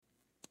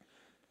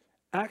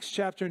Acts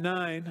chapter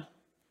 9,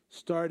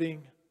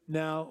 starting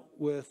now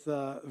with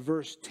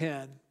verse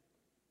 10.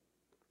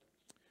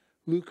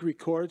 Luke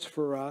records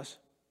for us,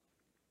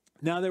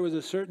 "Now there was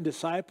a certain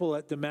disciple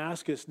at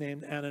Damascus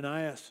named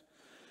Ananias.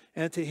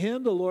 And to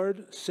him the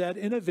Lord said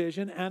in a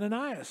vision,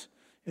 'Ananias.'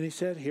 And he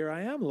said, 'Here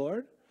I am,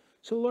 Lord.'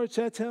 So the Lord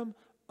said to him,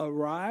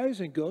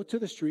 'Arise and go to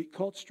the street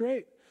called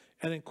Straight,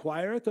 and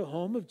inquire at the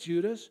home of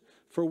Judas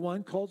for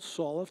one called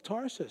Saul of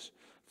Tarsus.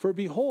 For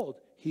behold,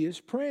 he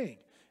is praying.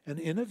 And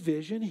in a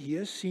vision he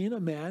has seen a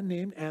man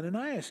named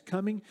Ananias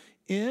coming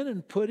in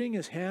and putting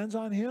his hands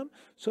on him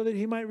so that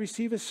he might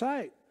receive his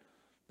sight.'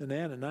 Then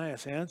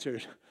Ananias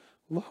answered,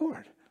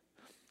 'Lord,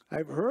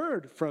 I've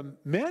heard from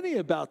many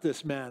about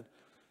this man,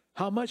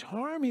 how much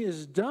harm he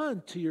has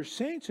done to your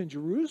saints in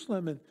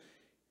Jerusalem. And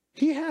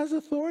he has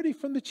authority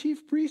from the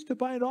chief priest to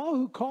bind all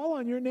who call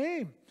on your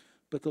name.'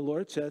 But the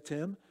Lord said to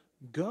him,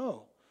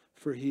 'Go,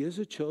 for he is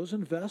a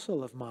chosen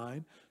vessel of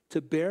mine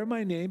to bear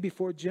my name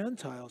before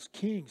Gentiles,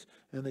 kings,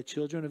 and the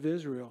children of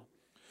Israel.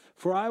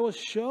 For I will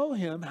show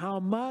him how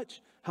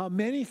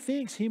many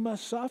things he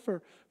must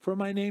suffer for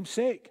my name's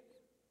sake.'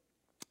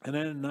 And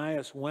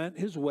Ananias went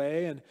his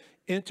way and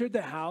entered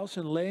the house,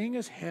 and laying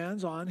his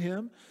hands on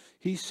him,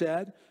 he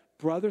said,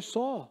 'Brother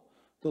Saul,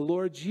 the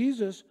Lord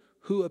Jesus,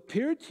 who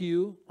appeared to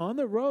you on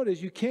the road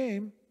as you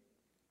came,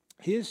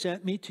 he has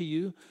sent me to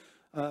you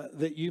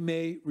that you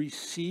may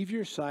receive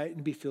your sight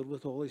and be filled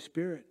with the Holy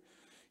Spirit.'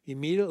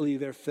 Immediately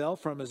there fell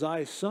from his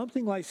eyes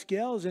something like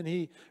scales, and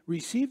he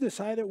received the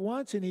sight at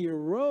once, and he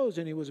arose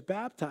and he was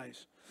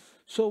baptized.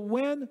 So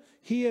when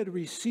he had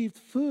received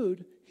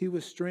food, he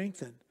was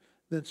strengthened.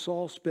 Then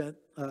Saul spent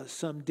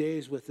some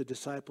days with the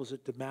disciples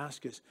at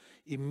Damascus.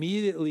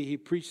 Immediately he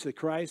preached the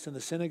Christ in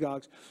the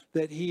synagogues,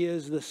 that he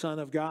is the Son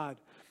of God.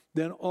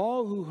 Then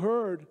all who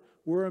heard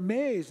were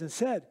amazed and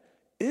said,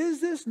 'Is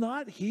this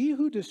not he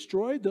who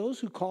destroyed those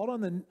who called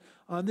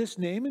on this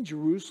name in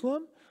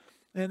Jerusalem,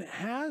 and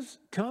has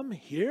come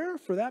here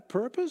for that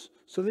purpose,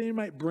 so that he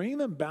might bring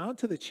them bound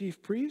to the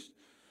chief priest?'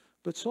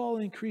 But Saul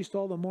increased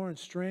all the more in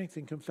strength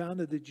and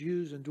confounded the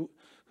Jews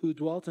who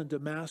dwelt in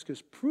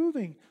Damascus,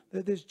 proving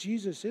that this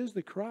Jesus is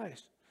the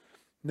Christ.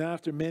 Now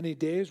after many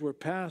days were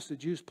passed, the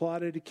Jews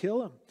plotted to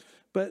kill him.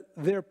 But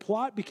their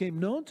plot became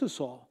known to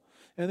Saul,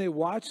 and they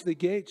watched the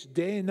gates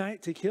day and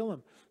night to kill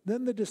him.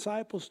 Then the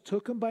disciples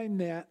took him by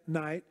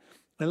night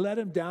and let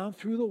him down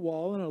through the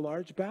wall in a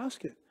large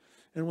basket.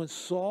 And when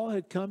Saul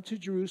had come to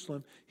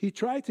Jerusalem, he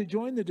tried to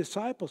join the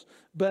disciples,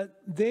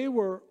 but they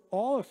were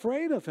all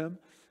afraid of him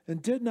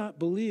and did not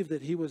believe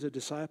that he was a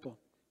disciple.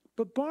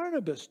 But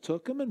Barnabas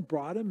took him and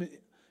brought him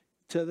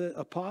to the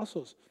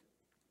apostles.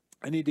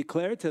 And he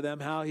declared to them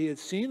how he had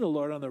seen the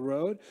Lord on the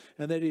road,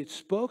 and that he had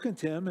spoken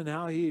to him, and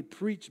how he had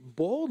preached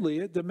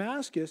boldly at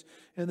Damascus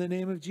in the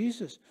name of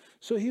Jesus.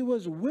 So he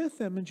was with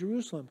them in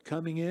Jerusalem,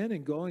 coming in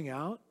and going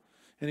out.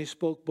 And he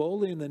spoke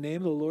boldly in the name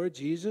of the Lord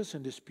Jesus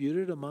and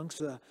disputed amongst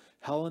the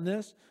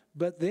Hellenists,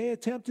 but they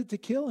attempted to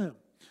kill him.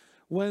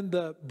 When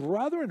the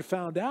brethren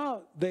found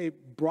out, they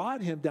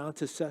brought him down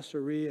to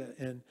Caesarea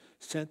and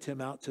sent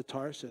him out to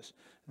Tarsus.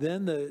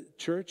 Then the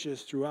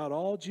churches throughout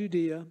all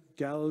Judea,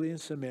 Galilee,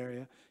 and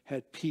Samaria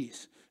had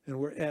peace and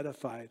were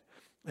edified.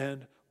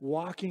 And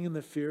walking in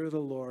the fear of the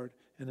Lord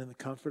and in the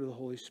comfort of the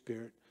Holy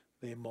Spirit,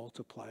 they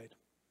multiplied.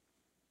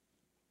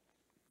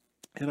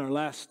 In our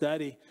last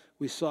study,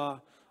 we saw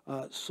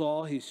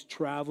Saul. He's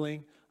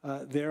traveling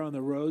there on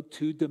the road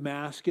to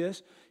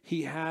Damascus.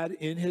 He had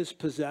in his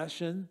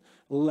possession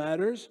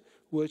letters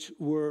which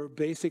were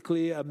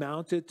basically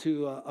amounted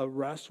to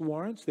arrest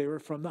warrants. They were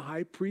from the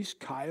high priest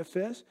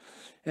Caiaphas.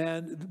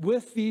 And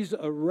with these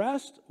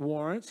arrest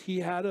warrants, he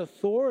had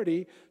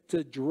authority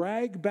to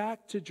drag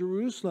back to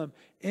Jerusalem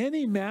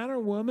any man or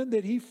woman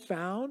that he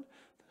found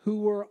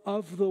who were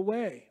of the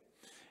way.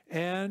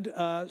 And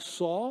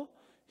Saul,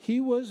 he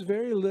was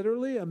very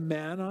literally a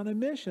man on a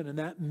mission, and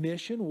that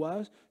mission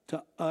was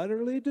to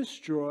utterly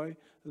destroy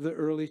the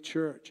early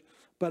church.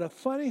 But a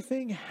funny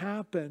thing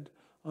happened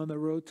on the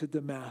road to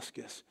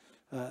Damascus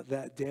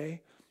that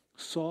day.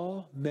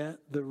 Saul met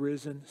the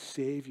risen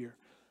Savior.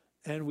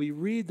 And we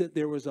read that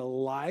there was a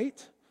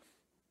light,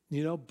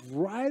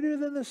 brighter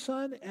than the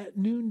sun at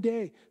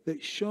noonday,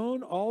 that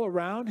shone all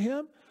around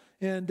him.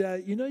 And,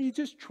 you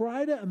just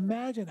try to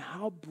imagine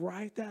how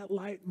bright that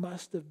light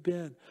must have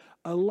been.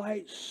 A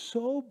light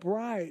so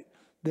bright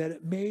that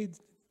it made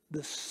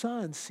the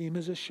sun seem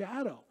as a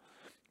shadow,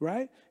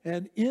 right?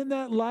 And in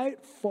that light,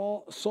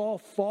 Saul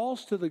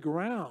falls to the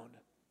ground.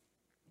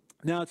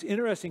 Now, it's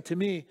interesting to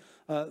me,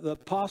 the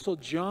Apostle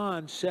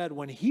John said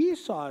when he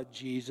saw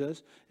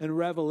Jesus in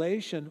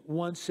Revelation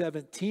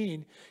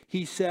 1:17,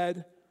 he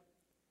said,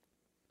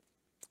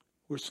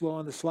 we're slow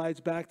on the slides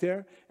back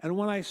there, "And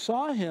when I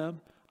saw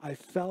him, I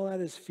fell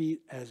at his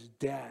feet as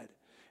dead."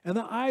 And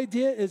the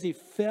idea is he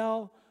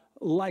fell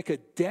like a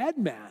dead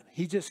man.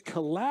 He just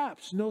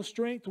collapsed, no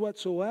strength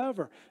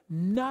whatsoever,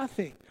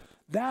 nothing.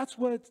 That's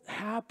what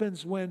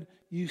happens when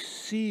you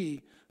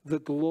see the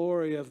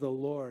glory of the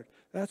Lord.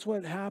 That's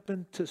what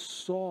happened to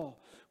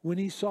Saul. when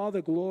he saw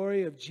the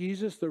glory of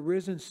Jesus, the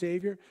risen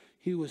Savior,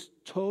 he was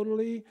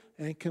totally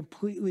and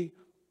completely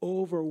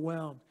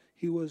overwhelmed.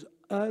 He was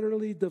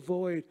utterly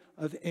devoid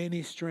of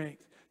any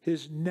strength.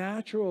 His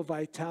natural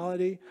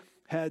vitality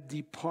had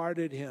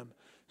departed him.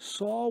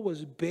 Saul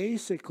was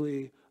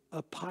basically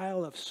a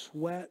pile of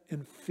sweat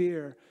and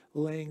fear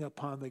laying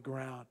upon the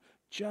ground,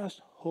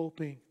 just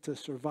hoping to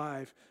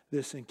survive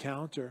this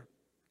encounter.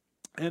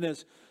 And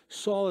as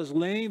Saul is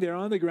laying there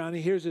on the ground,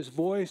 he hears his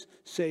voice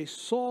say,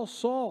 "Saul,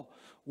 Saul,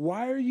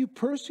 why are you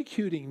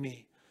persecuting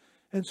me?"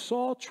 And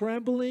Saul,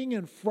 trembling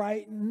and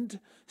frightened,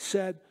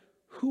 said,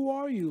 "Who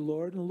are you,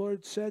 Lord?" And the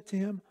Lord said to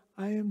him,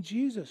 "I am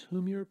Jesus,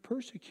 whom you are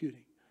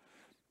persecuting."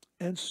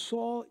 And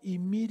Saul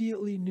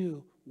immediately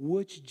knew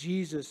which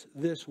Jesus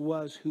this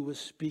was who was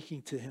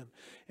speaking to him.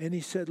 And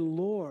he said,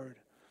 "Lord."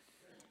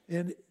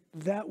 And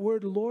that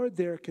word Lord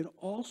there can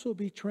also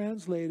be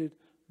translated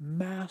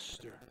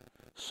Master.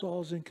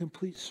 Saul's in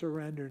complete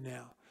surrender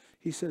now.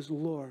 He says,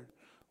 "Lord,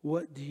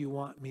 what do you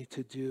want me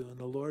to do?" And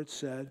the Lord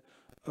said,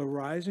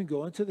 "Arise and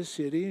go into the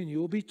city, and you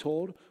will be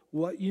told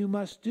what you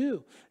must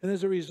do." And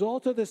as a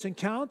result of this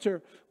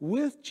encounter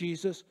with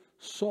Jesus,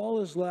 Saul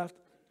is left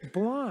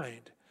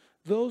blind.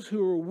 Those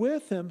who were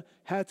with him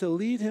had to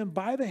lead him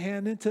by the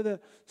hand into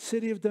the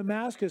city of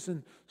Damascus.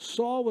 And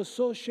Saul was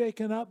so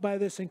shaken up by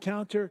this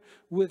encounter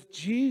with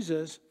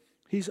Jesus,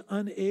 he's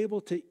unable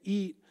to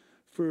eat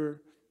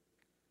for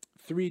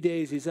 3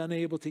 days. He's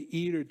unable to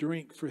eat or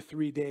drink for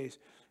 3 days.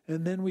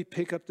 And then we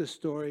pick up the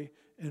story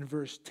in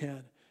verse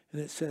 10.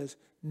 And it says,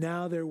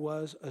 "Now there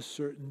was a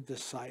certain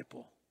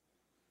disciple."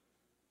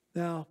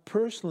 Now,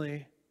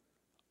 personally,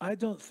 I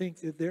don't think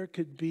that there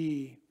could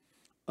be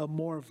a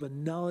more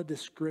vanilla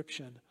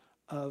description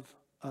of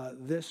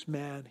this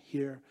man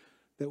here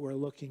that we're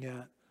looking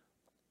at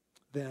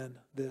than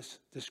this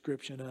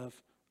description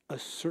of a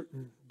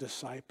certain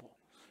disciple,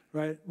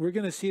 right? We're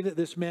going to see that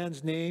this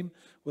man's name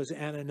was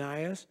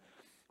Ananias.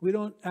 We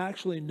don't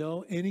actually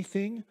know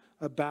anything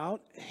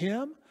about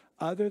him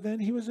other than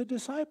he was a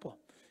disciple.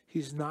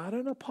 He's not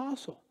an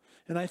apostle.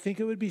 And I think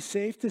it would be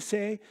safe to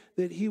say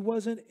that he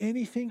wasn't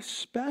anything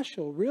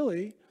special,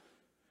 really.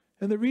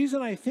 And the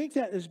reason I think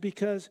that is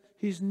because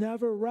he's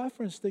never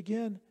referenced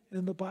again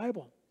in the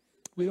Bible.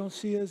 We don't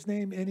see his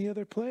name any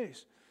other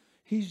place.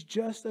 He's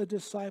just a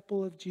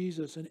disciple of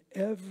Jesus, an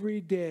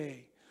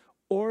everyday,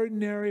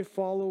 ordinary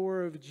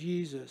follower of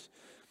Jesus.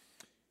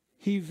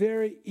 He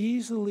very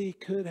easily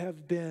could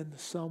have been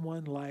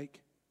someone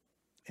like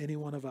any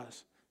one of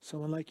us,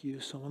 someone like you,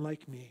 someone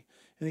like me.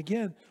 And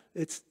again,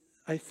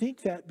 I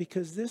think that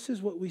because this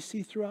is what we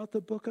see throughout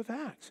the book of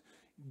Acts.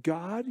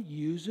 God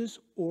uses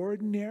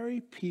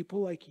ordinary people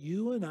like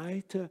you and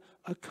I to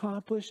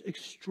accomplish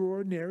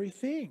extraordinary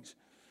things.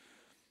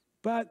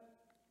 But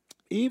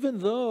even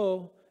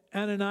though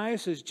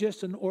Ananias is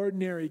just an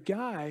ordinary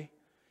guy,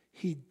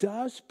 he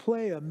does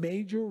play a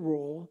major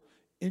role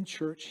in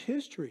church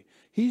history.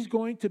 He's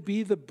going to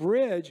be the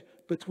bridge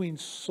between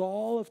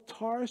Saul of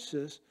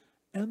Tarsus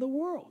and the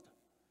world.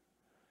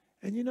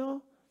 And you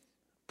know,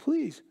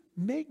 please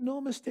make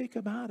no mistake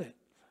about it.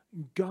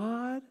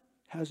 God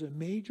has a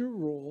major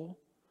role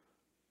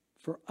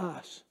for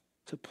us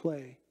to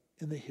play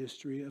in the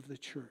history of the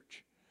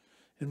church.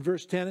 In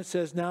verse 10 it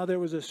says, "Now there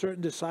was a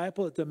certain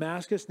disciple at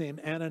Damascus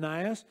named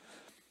Ananias,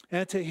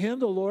 and to him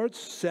the Lord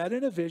said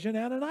in a vision,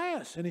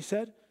 'Ananias.' And he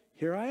said,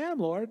 'Here I am,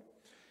 Lord.'"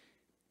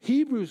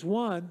 Hebrews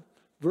 1,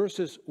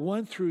 verses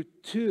 1 through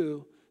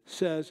 2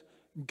 says,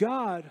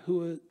 "God,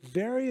 who at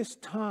various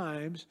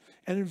times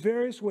and in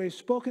various ways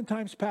spoke in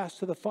times past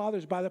to the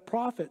fathers by the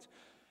prophets,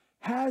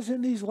 has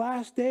in these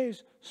last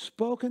days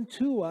spoken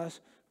to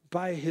us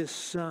by his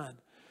Son."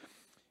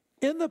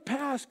 In the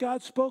past,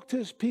 God spoke to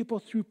his people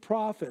through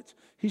prophets.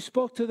 He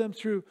spoke to them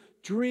through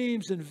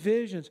dreams and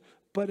visions.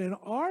 But in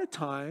our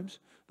times,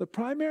 the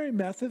primary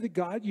method that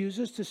God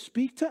uses to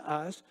speak to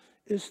us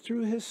is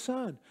through his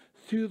Son,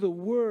 through the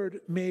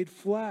Word made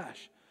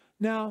flesh.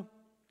 Now,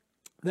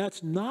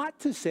 that's not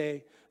to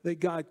say that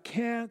God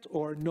can't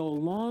or no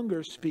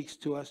longer speaks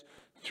to us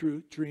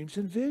through dreams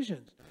and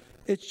visions.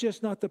 It's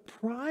just not the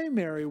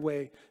primary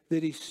way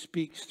that he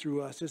speaks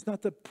through us. It's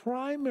not the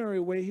primary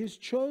way he's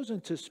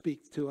chosen to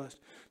speak to us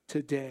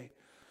today.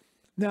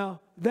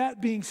 Now,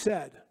 that being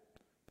said,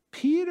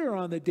 Peter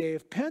on the day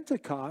of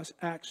Pentecost,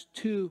 Acts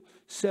 2,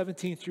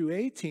 17 through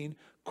 18,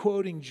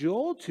 quoting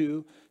Joel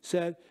 2,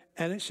 said,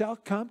 "And it shall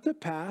come to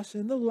pass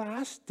in the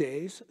last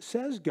days,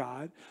 says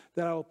God,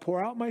 that I will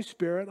pour out my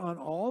Spirit on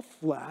all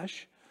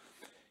flesh.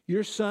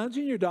 Your sons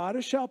and your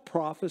daughters shall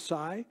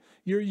prophesy.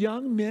 Your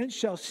young men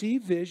shall see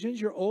visions.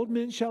 Your old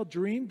men shall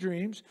dream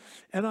dreams.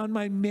 And on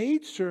my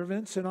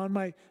maidservants and on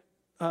my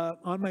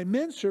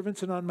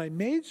menservants and on my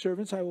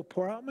maidservants I will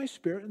pour out my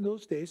Spirit in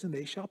those days, and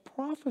they shall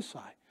prophesy."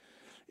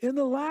 In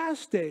the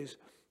last days,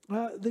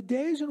 the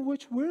days in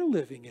which we're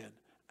living in,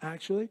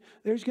 actually,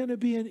 there's going to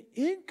be an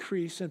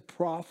increase in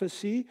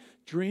prophecy,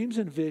 dreams,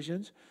 and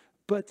visions,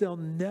 but they'll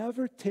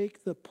never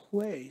take the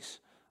place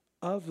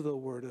of the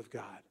Word of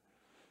God.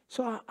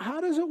 So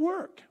how does it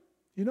work?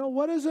 You know,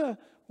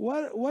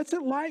 what's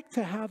it like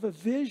to have a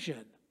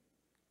vision?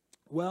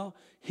 Well,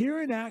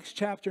 here in Acts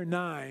chapter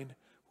 9,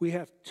 we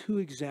have two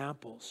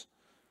examples.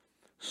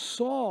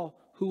 Saul,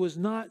 who was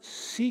not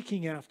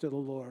seeking after the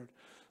Lord,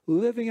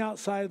 living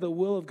outside of the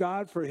will of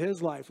God for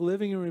his life,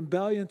 living in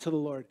rebellion to the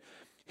Lord,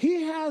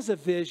 he has a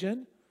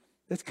vision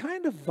that's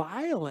kind of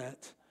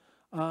violent,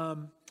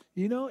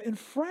 and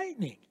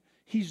frightening.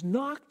 He's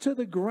knocked to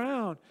the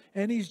ground,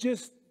 and he's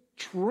just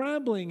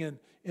trembling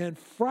and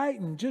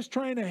frightened, just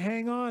trying to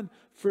hang on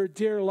for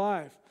dear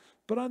life.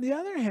 But on the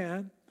other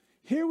hand,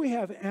 here we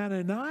have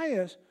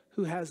Ananias,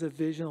 who has a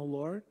vision of the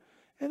Lord,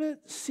 and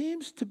it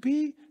seems to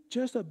be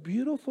just a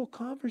beautiful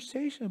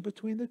conversation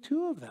between the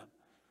two of them.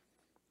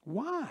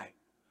 Why?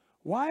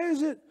 Why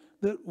is it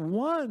that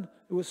one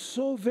was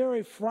so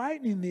very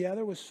frightening, the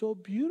other was so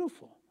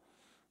beautiful?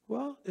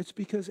 Well, it's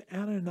because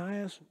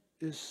Ananias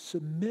is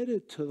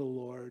submitted to the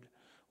Lord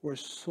where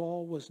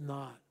Saul was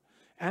not.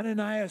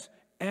 Ananias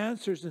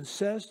answers and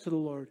says to the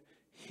Lord,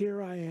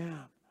 "Here I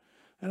am."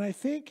 And I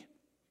think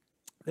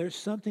there's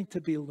something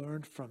to be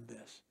learned from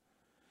this.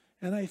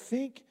 And I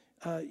think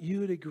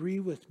you would agree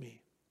with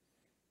me.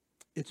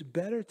 It's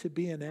better to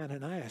be an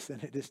Ananias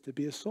than it is to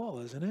be a Saul,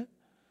 isn't it?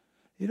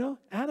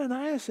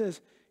 Ananias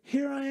says,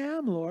 "Here I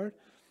am, Lord."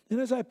 And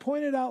as I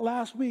pointed out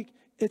last week,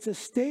 it's a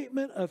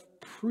statement of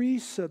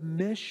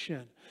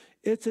pre-submission.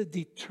 It's a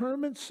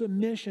determined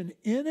submission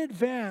in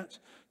advance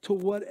to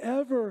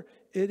whatever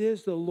it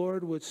is the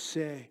Lord would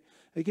say.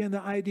 Again,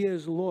 the idea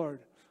is,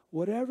 Lord,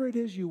 whatever it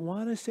is you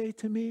want to say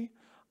to me,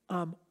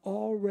 I'm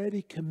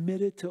already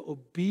committed to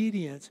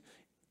obedience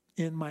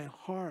in my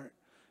heart.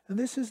 And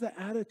this is the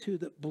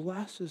attitude that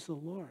blesses the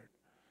Lord.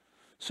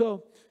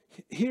 So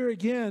here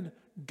again,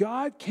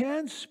 God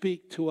can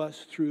speak to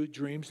us through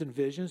dreams and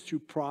visions, through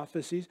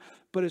prophecies,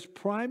 but his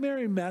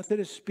primary method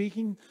is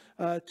speaking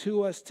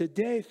to us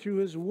today through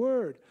his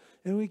word.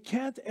 And we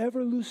can't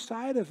ever lose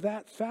sight of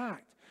that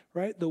fact,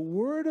 right? The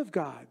word of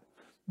God,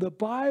 the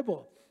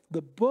Bible,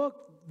 the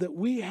book that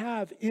we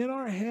have in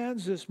our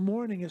hands this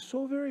morning is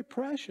so very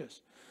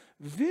precious.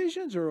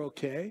 Visions are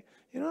okay.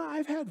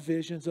 I've had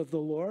visions of the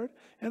Lord,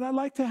 and I'd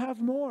like to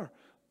have more.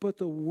 But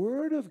the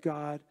word of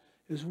God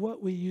is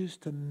what we use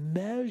to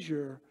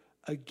measure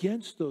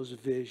against those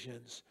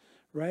visions,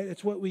 right?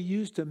 It's what we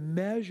use to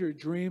measure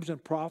dreams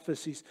and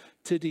prophecies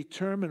to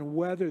determine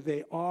whether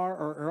they are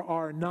or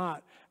are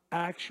not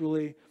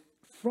actually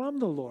from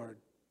the Lord.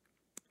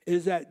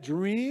 Is that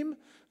dream,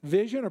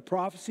 vision, or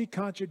prophecy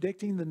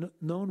contradicting the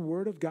known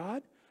word of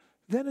God?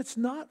 Then it's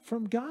not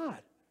from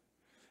God.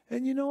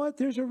 And you know what?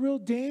 There's a real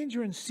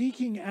danger in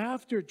seeking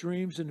after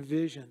dreams and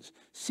visions,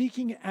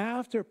 seeking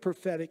after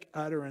prophetic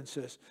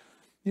utterances.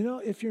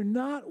 If you're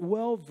not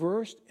well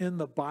versed in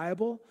the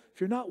Bible, if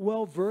you're not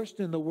well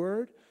versed in the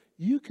Word,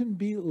 you can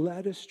be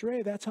led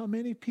astray. That's how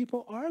many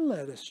people are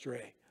led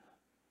astray,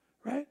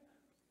 right?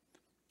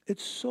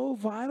 It's so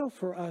vital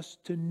for us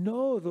to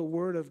know the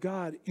Word of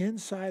God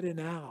inside and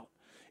out.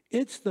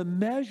 It's the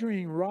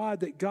measuring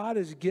rod that God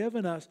has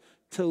given us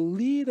to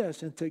lead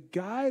us and to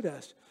guide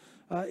us.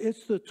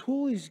 It's the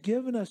tool he's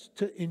given us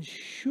to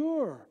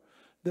ensure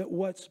that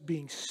what's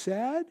being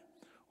said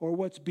or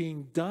what's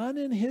being done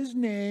in his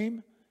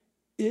name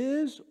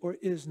is or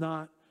is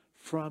not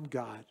from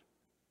God.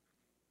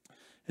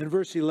 In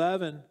verse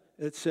 11,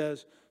 it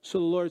says, "So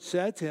the Lord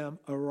said to him,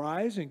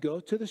 Arise and go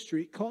to the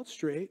street called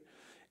Straight,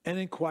 and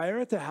inquire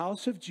at the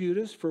house of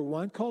Judas for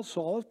one called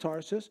Saul of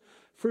Tarsus,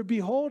 for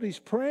behold, he's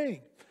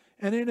praying.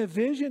 And in a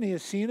vision he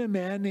has seen a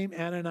man named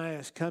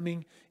Ananias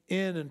coming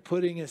in and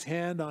putting his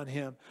hand on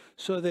him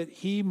so that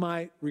he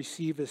might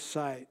receive his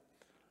sight."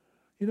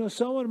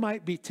 Someone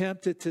might be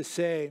tempted to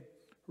say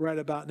right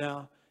about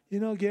now,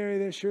 Gary,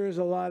 there sure is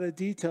a lot of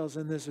details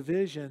in this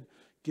vision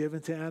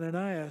given to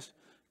Ananias.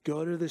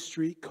 Go to the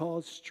street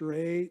called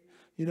Straight.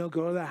 Go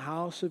to the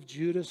house of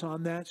Judas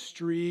on that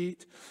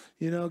street.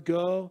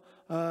 Go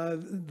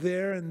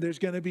there, and there's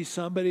going to be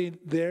somebody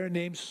there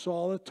named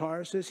Saul of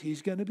Tarsus.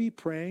 He's going to be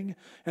praying.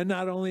 And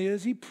not only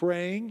is he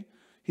praying,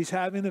 he's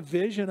having a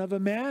vision of a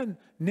man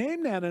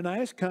named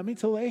Ananias coming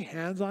to lay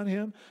hands on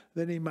him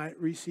that he might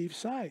receive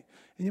sight.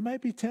 And you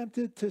might be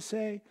tempted to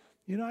say,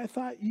 I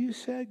thought you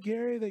said,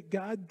 Gary, that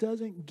God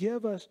doesn't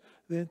give us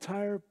the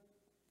entire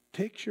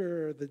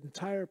picture or the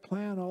entire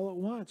plan all at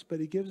once, but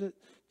he gives it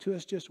to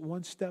us just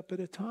one step at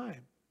a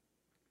time.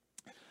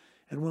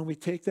 And when we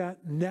take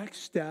that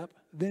next step,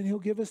 then he'll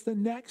give us the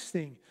next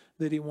thing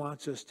that he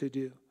wants us to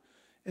do.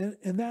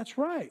 And that's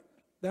right.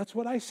 That's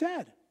what I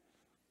said.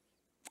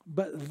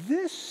 But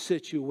this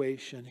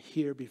situation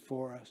here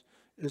before us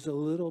is a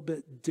little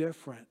bit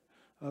different,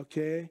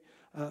 okay?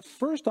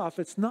 First off,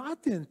 it's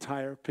not the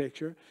entire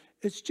picture.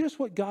 It's just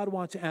what God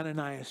wants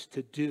Ananias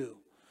to do,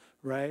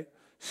 right?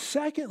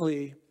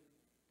 Secondly,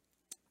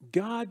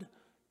 God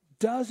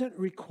doesn't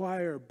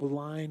require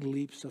blind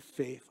leaps of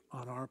faith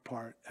on our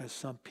part, as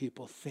some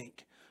people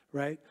think,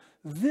 right?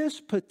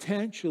 This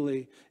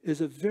potentially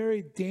is a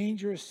very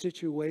dangerous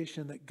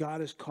situation that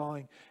God is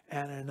calling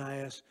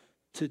Ananias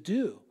to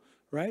do,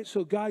 right?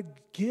 So God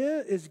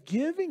is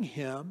giving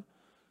him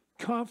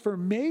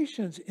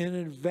confirmations in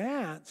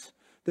advance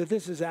that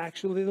this is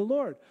actually the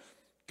Lord.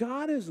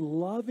 God is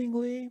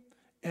lovingly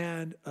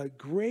and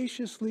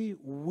graciously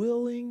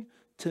willing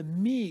to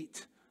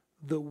meet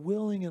the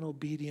willing and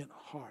obedient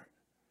heart.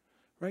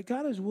 Right?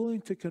 God is willing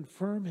to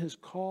confirm his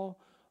call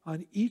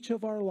on each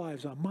of our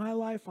lives, on my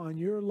life, on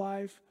your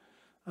life,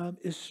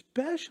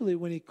 especially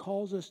when he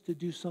calls us to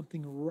do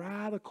something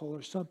radical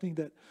or something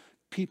that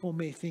people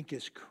may think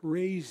is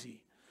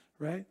crazy,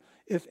 right?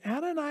 If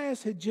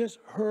Ananias had just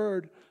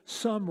heard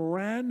some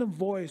random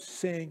voice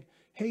saying,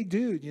 hey,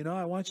 dude,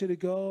 I want you to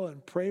go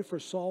and pray for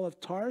Saul of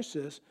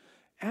Tarsus,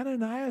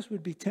 Ananias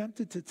would be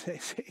tempted to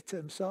say to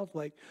himself,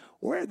 like,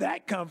 where'd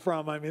that come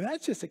from? I mean,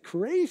 that's just a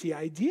crazy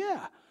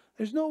idea.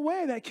 There's no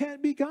way. That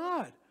can't be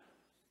God.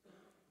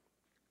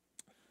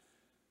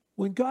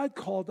 When God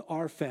called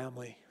our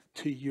family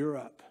to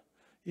Europe,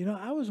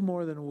 I was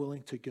more than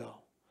willing to go.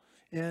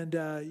 And,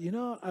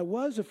 I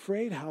was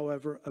afraid,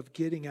 however, of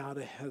getting out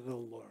ahead of the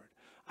Lord.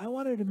 I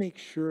wanted to make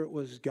sure it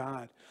was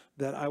God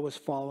that I was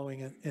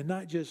following and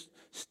not just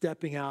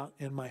stepping out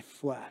in my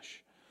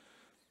flesh.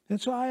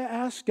 And so I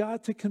asked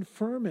God to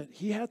confirm it.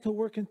 He had to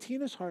work in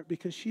Tina's heart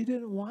because she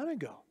didn't want to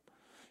go.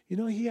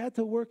 He had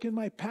to work in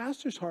my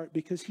pastor's heart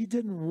because he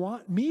didn't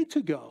want me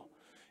to go.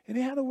 And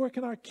he had to work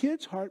in our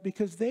kids' heart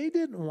because they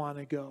didn't want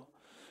to go.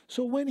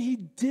 So when he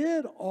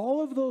did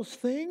all of those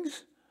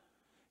things,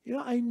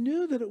 I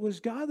knew that it was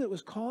God that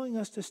was calling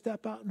us to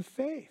step out in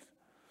faith.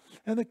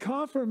 And the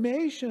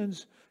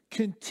confirmations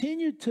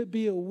continued to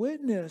be a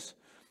witness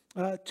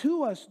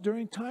to us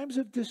during times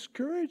of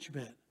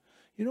discouragement.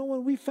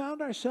 When we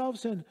found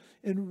ourselves in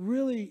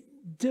really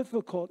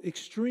difficult,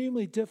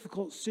 extremely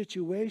difficult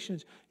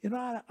situations,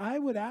 I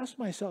would ask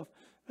myself,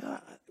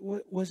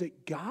 was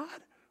it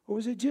God? Or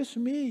was it just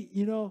me,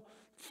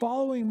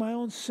 following my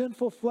own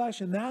sinful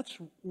flesh, and that's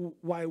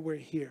why we're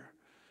here?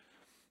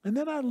 And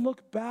then I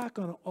look back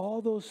on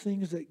all those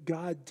things that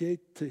God did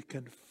to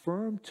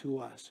confirm to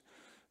us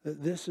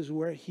that this is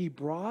where he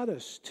brought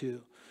us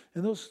to.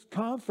 And those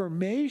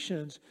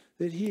confirmations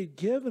that he had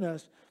given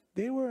us,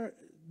 they were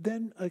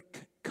then a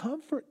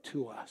comfort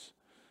to us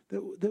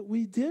that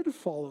we did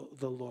follow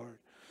the Lord.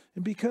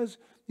 And because,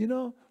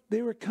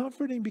 they were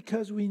comforting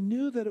because we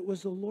knew that it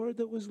was the Lord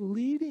that was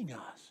leading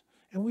us.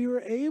 And we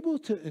were able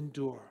to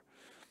endure.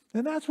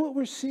 And that's what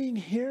we're seeing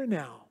here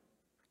now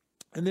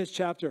in this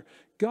chapter.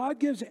 God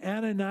gives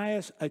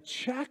Ananias a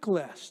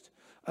checklist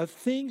of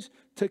things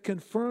to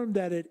confirm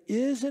that it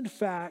is, in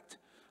fact,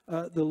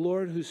 the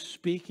Lord who's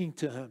speaking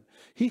to him.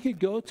 He could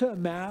go to a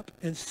map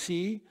and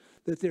see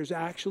that there's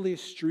actually a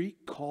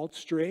street called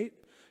Straight.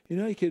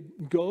 He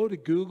could go to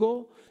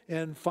Google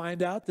and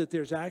find out that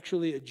there's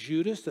actually a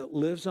Judas that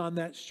lives on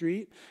that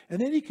street. And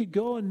then he could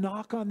go and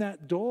knock on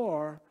that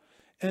door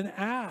and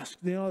ask,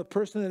 the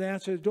person that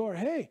answered the door,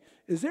 hey,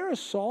 is there a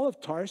Saul of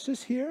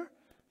Tarsus here?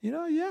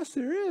 Yes,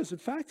 there is. In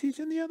fact, he's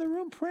in the other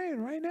room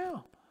praying right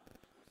now.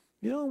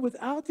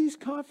 Without these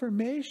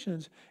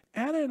confirmations,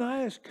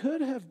 Ananias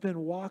could have been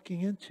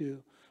walking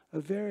into a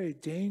very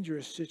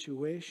dangerous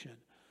situation,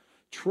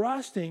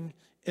 trusting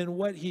in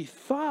what he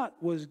thought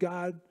was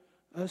God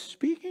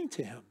speaking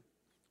to him,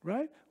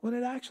 right? When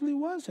it actually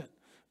wasn't.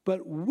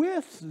 But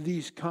with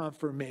these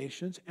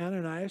confirmations,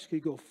 Ananias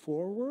could go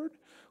forward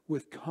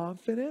with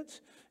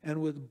confidence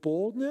and with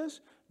boldness,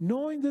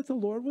 knowing that the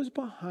Lord was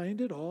behind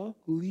it all,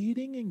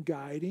 leading and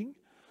guiding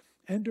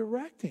and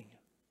directing.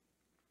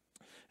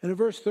 And in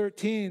verse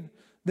 13,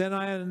 then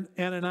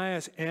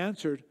Ananias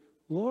answered,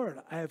 Lord,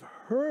 I have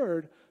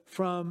heard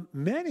from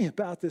many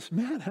about this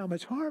man, how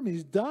much harm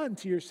he's done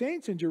to your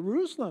saints in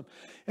Jerusalem.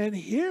 And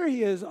here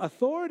he has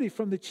authority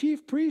from the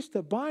chief priest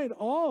to bind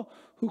all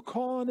who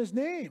call on his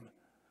name.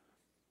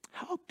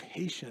 How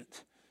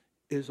patient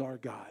is our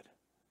God?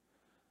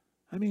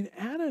 I mean,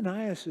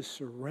 Ananias is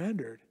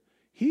surrendered.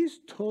 He's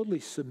totally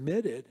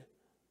submitted.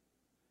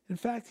 In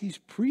fact, he's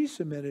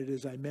pre-submitted,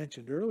 as I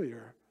mentioned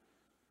earlier.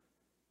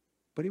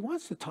 But he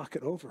wants to talk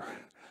it over.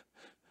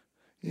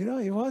 He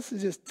wants to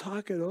just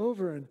talk it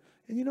over. And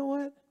you know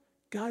what?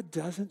 God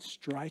doesn't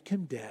strike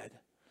him dead.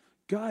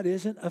 God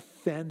isn't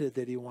offended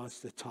that he wants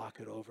to talk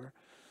it over.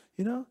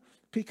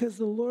 Because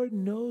the Lord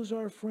knows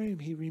our frame.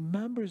 He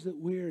remembers that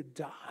we're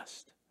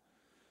dust.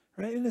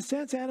 Right? In a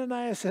sense,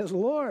 Ananias says,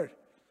 Lord,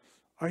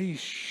 are you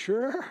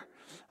sure?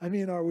 I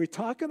mean, are we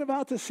talking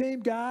about the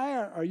same guy?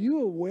 Are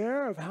you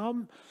aware of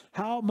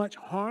how much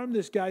harm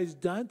this guy's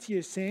done to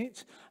your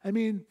saints? I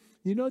mean,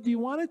 do you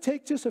want to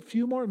take just a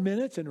few more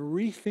minutes and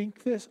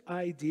rethink this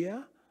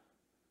idea?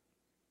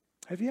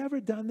 Have you ever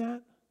done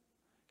that?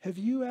 Have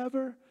you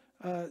ever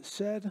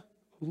said,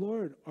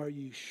 Lord, are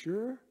you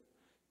sure?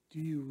 Do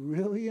you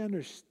really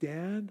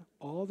understand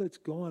all that's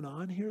going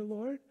on here,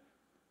 Lord?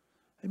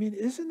 I mean,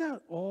 isn't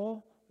that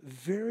all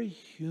very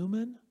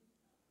human?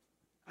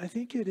 I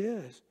think it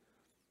is.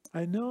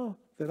 I know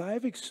that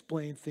I've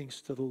explained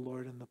things to the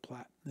Lord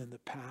in the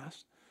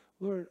past.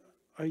 Lord,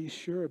 are you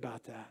sure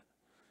about that?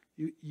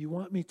 You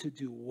want me to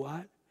do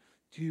what?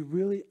 Do you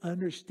really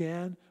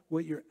understand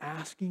what you're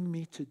asking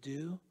me to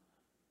do?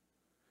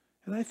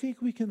 And I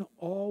think we can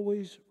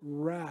always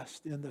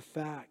rest in the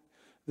fact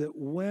that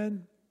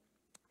when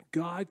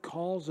God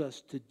calls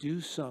us to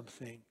do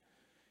something,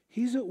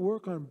 he's at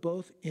work on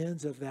both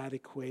ends of that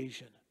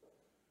equation.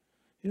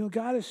 You know,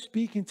 God is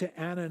speaking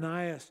to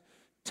Ananias,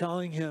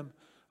 telling him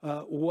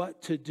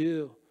what to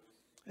do.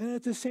 And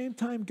at the same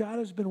time, God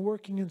has been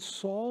working in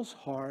Saul's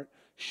heart,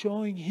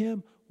 showing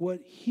him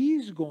what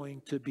he's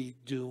going to be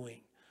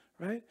doing,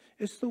 right?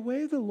 It's the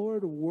way the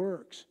Lord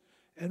works.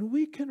 And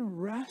we can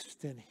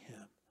rest in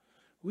him.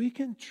 We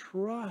can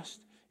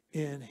trust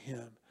in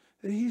him,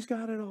 that he's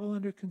got it all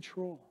under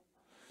control.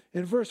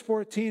 In verse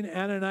 14,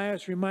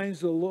 Ananias reminds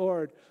the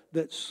Lord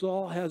that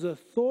Saul has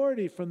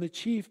authority from the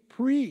chief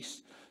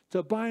priest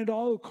to bind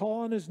all who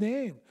call on his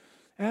name.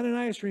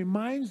 Ananias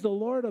reminds the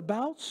Lord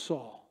about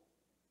Saul.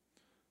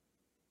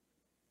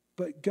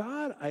 But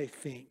God, I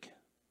think,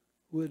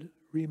 would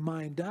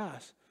remind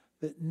us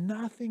that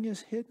nothing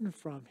is hidden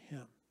from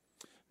him.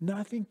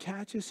 Nothing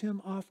catches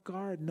him off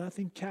guard.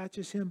 Nothing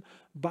catches him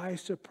by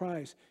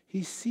surprise.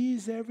 He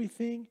sees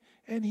everything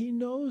and he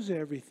knows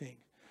everything.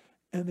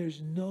 And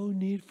there's no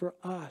need for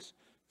us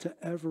to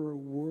ever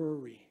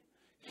worry.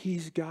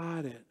 He's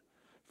got it.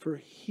 For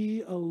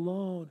he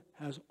alone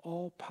has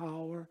all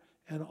power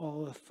and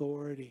all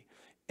authority.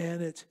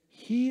 And it's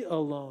he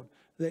alone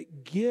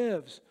that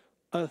gives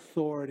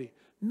authority.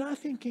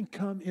 Nothing can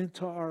come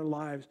into our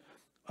lives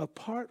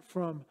apart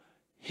from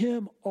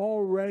him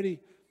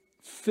already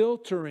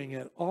filtering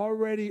it,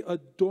 already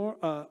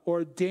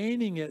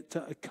ordaining it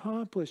to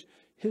accomplish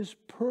his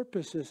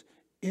purposes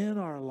in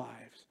our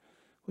lives.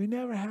 We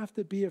never have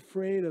to be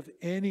afraid of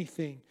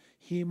anything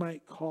he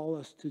might call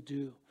us to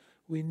do.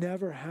 We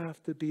never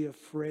have to be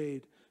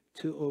afraid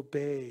to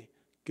obey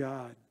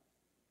God.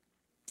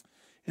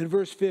 In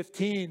verse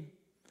 15,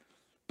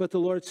 but the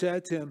Lord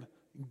said to him,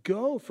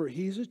 "Go, for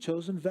he's a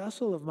chosen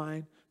vessel of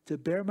mine to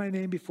bear my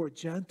name before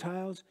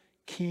Gentiles,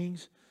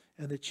 kings,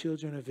 and the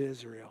children of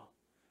Israel."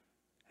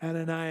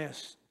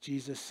 Ananias,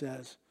 Jesus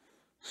says,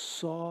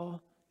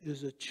 Saul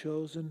is a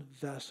chosen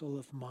vessel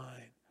of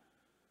mine.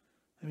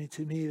 I mean,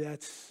 to me,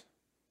 that's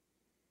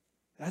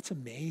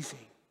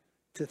amazing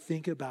to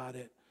think about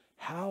it.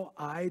 How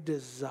I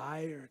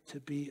desire to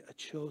be a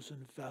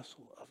chosen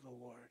vessel of the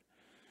Lord.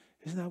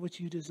 Isn't that what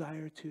you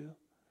desire too?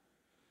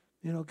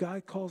 You know,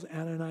 God calls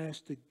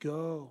Ananias to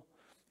go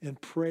and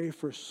pray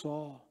for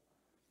Saul.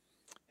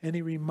 And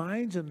he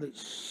reminds him that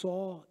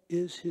Saul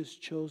is his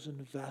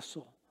chosen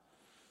vessel.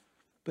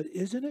 But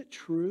isn't it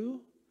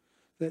true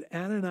that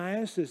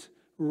Ananias is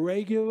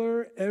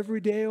regular,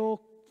 everyday old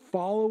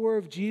follower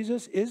of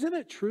Jesus? Isn't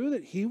it true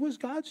that he was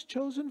God's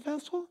chosen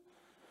vessel?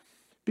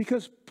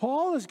 Because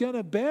Paul is going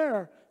to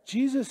bear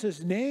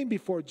Jesus' name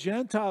before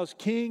Gentiles,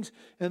 kings,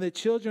 and the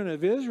children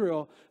of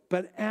Israel.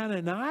 But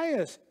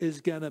Ananias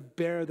is going to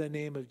bear the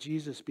name of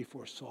Jesus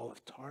before Saul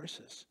of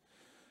Tarsus.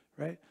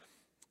 Right?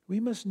 We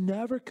must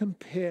never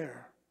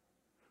compare.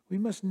 We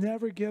must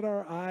never get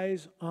our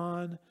eyes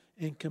on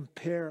and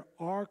compare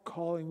our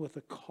calling with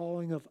the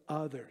calling of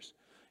others.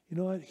 You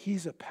know what?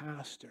 He's a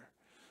pastor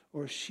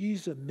or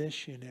she's a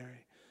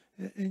missionary.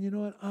 And you know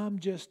what? I'm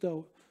just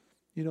a,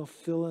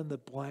 fill in the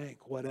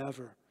blank,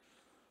 whatever.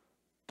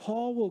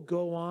 Paul will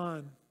go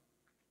on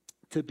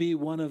to be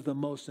one of the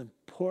most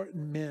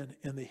important men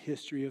in the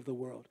history of the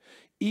world.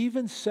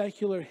 Even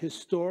secular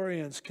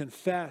historians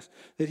confess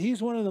that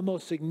he's one of the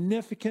most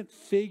significant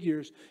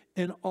figures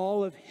in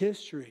all of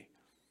history.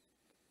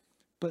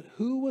 But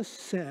who was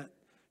sent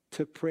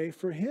to pray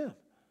for him?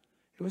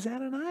 It was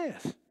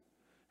Ananias,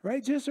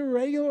 right? Just a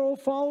regular old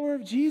follower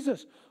of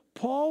Jesus.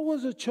 Paul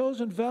was a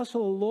chosen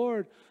vessel of the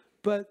Lord,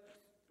 but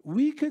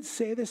we could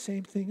say the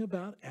same thing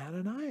about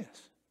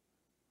Ananias.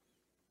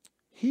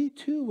 He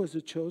too was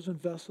a chosen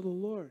vessel of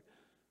the Lord.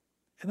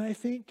 And I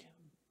think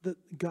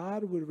that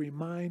God would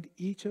remind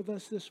each of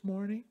us this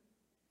morning.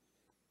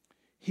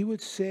 He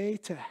would say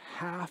to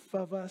half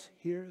of us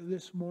here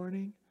this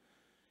morning,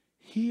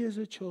 he is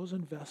a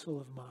chosen vessel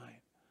of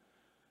mine.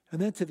 And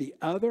then to the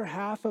other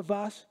half of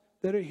us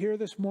that are here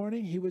this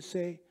morning, he would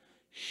say,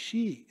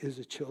 she is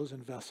a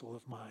chosen vessel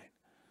of mine.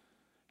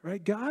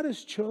 Right? God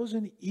has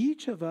chosen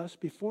each of us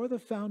before the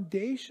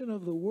foundation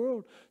of the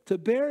world to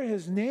bear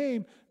his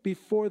name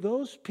before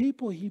those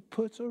people he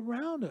puts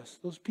around us,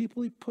 those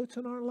people he puts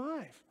in our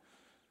life.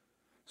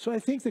 So I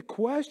think the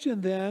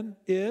question then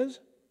is,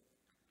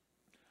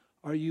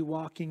 are you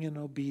walking in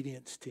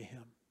obedience to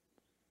him?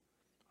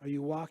 Are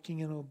you walking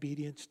in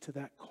obedience to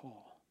that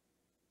call?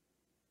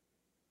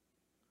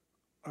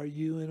 Are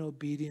you in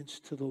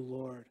obedience to the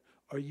Lord?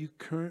 Are you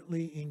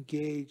currently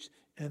engaged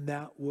in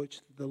that which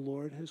the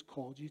Lord has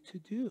called you to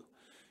do?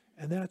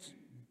 And that's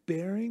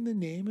bearing the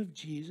name of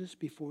Jesus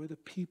before the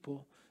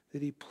people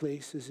that he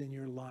places in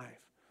your life.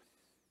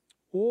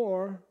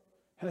 Or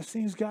has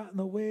things gotten in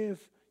the way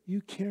of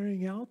you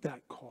carrying out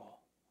that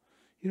call?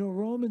 You know,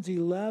 Romans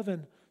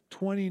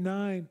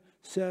 11:29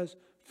 says,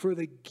 for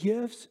the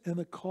gifts and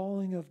the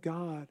calling of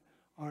God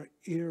are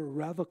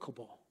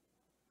irrevocable.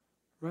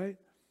 Right?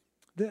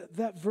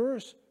 That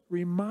verse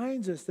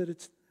reminds us that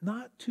it's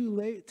not too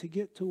late to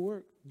get to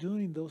work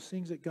doing those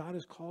things that God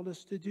has called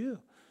us to do.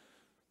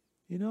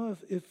 You know,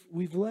 if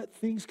we've let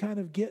things kind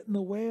of get in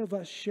the way of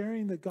us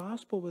sharing the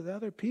gospel with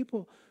other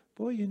people,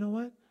 boy, you know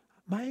what?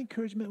 My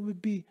encouragement would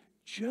be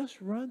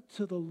just run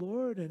to the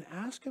Lord and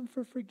ask him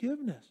for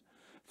forgiveness.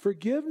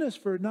 Forgiveness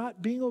for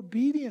not being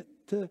obedient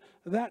to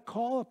that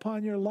call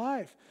upon your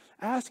life.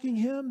 Asking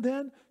him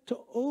then to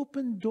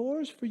open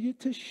doors for you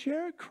to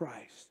share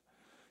Christ.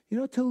 You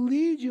know, to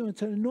lead you and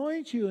to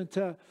anoint you and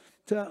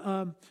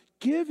to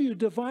give you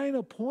divine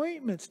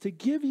appointments, to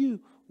give you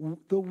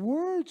the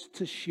words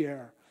to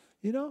share.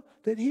 You know,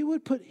 that he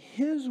would put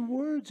his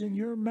words in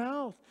your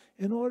mouth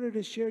in order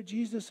to share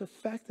Jesus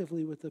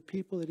effectively with the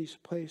people that he's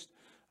placed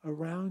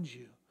around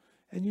you.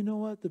 And you know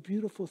what? The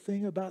beautiful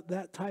thing about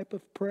that type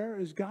of prayer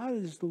is God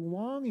is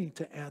longing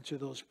to answer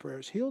those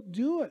prayers. He'll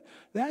do it.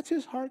 That's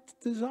his heart's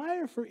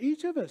desire for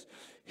each of us.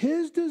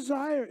 His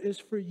desire is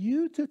for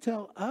you to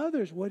tell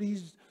others what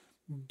he's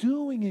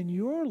doing in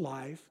your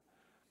life,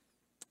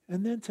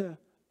 and then to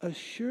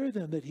assure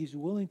them that he's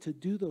willing to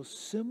do those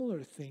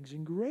similar things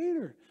and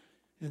greater,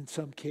 in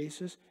some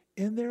cases,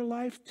 in their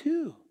life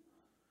too.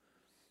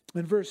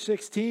 In verse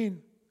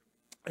 16,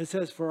 it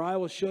says, "For I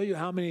will show you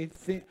how many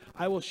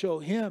I will show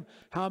him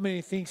how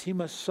many things he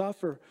must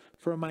suffer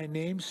for my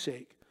name's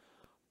sake."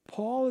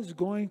 Paul is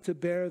going to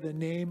bear the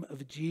name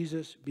of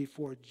Jesus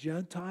before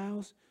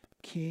Gentiles,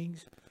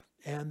 kings,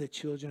 and the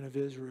children of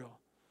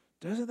Israel.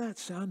 Doesn't that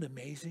sound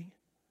amazing?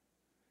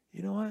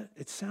 You know what?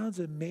 It sounds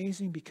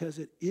amazing because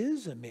it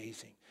is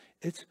amazing.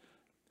 It's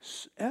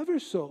ever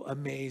so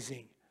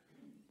amazing.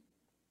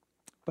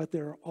 But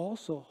there are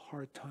also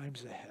hard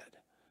times ahead.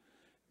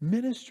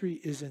 Ministry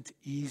isn't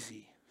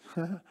easy.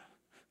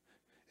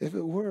 If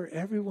it were,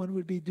 everyone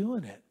would be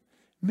doing it.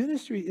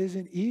 Ministry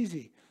isn't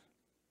easy,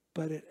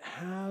 but it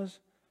has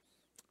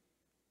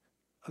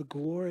a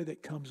glory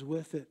that comes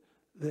with it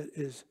that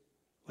is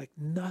like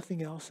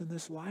nothing else in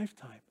this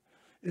lifetime.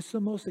 It's the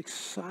most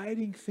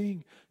exciting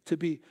thing to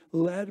be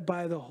led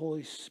by the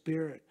Holy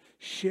Spirit,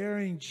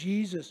 sharing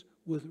Jesus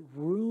with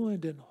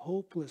ruined and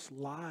hopeless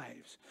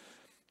lives.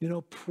 You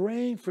know,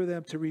 praying for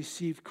them to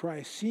receive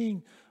Christ,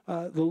 seeing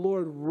the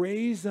Lord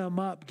raise them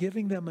up,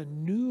 giving them a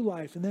new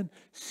life, and then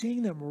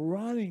seeing them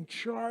running,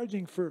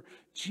 charging for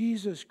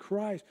Jesus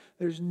Christ.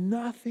 There's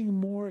nothing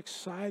more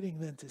exciting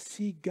than to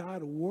see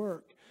God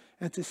work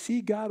and to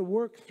see God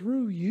work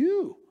through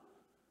you.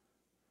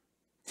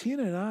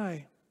 Tina and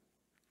I,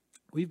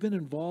 we've been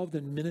involved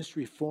in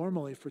ministry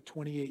formally for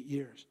 28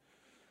 years.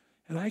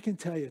 And I can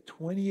tell you,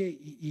 28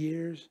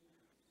 years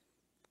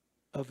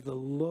of the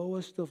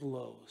lowest of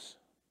lows.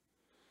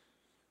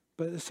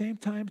 But at the same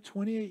time,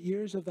 28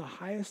 years of the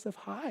highest of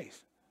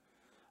highs.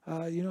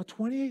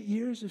 28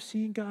 years of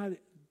seeing God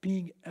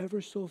being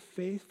ever so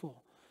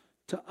faithful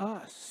to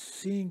us,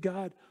 seeing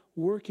God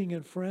working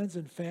in friends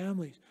and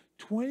families.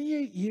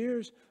 28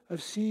 years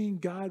of seeing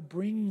God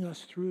bringing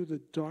us through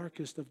the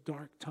darkest of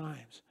dark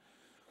times,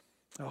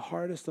 the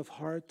hardest of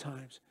hard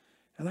times.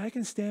 And I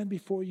can stand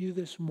before you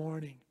this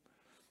morning,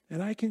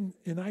 and I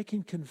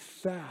can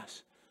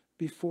confess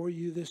before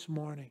you this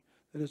morning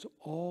that it's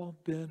all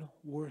been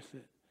worth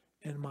it.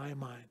 In my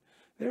mind,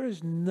 there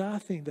is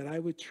nothing that I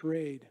would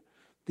trade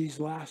these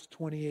last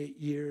 28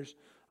 years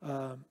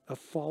of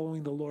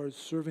following the Lord,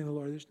 serving the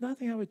Lord. There's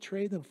nothing I would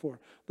trade them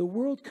for. The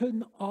world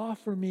couldn't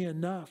offer me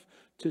enough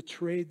to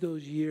trade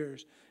those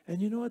years.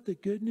 And you know what the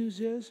good news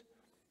is?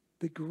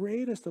 The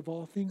greatest of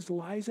all things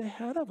lies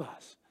ahead of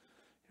us,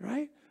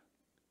 right?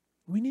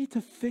 We need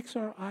to fix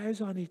our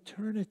eyes on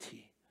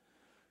eternity.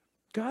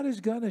 God is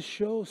going to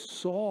show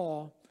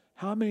Saul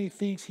how many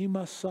things he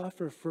must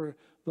suffer for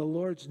the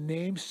Lord's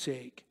name's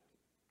sake.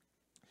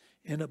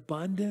 In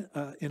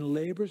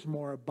labors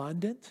more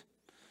abundant,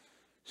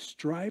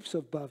 stripes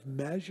above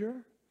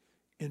measure,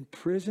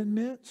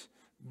 imprisonments,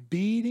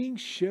 beatings,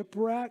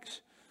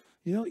 shipwrecks,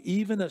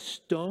 even a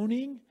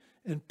stoning,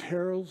 and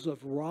perils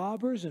of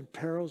robbers, and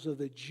perils of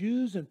the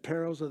Jews, and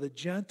perils of the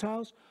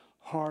Gentiles,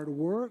 hard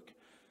work,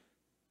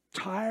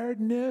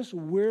 tiredness,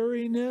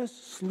 weariness,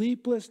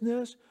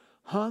 sleeplessness,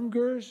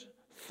 hungers,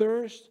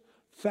 thirst,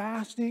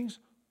 fastings,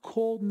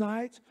 cold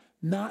nights,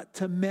 not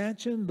to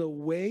mention the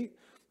weight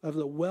of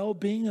the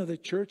well-being of the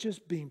churches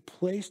being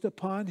placed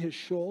upon his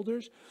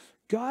shoulders.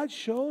 God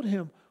showed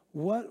him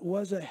what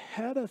was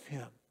ahead of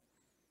him.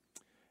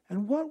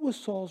 And what was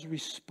Saul's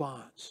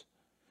response?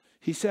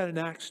 He said in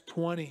Acts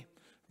 20,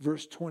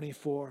 verse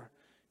 24,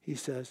 he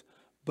says,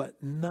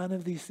 "But none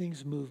of these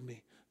things move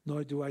me,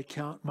 nor do I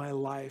count my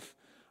life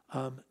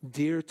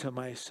dear to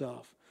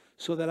myself,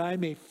 so that I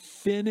may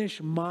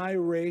finish my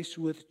race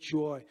with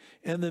joy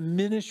and the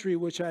ministry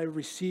which I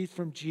received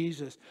from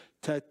Jesus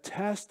to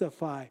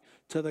testify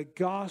to the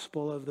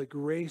gospel of the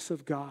grace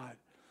of God."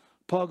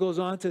 Paul goes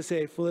on to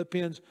say,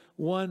 Philippians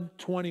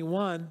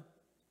 1:21,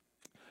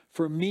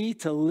 "For me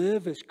to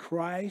live is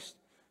Christ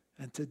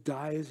and to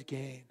die is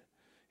gain."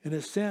 In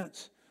a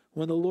sense,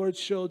 when the Lord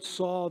showed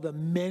Saul the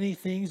many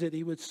things that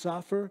he would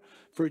suffer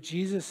for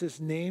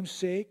Jesus' name's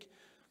sake,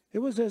 it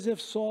was as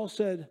if Saul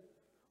said,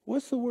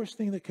 what's the worst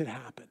thing that could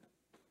happen?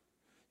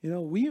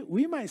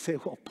 We might say,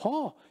 well,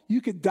 Paul,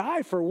 you could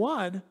die for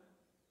one.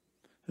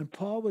 And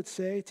Paul would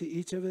say to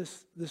each of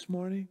us this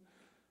morning,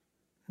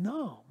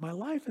 no, my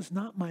life is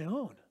not my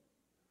own,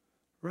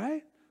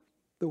 right?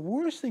 The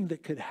worst thing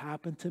that could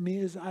happen to me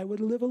is I would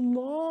live a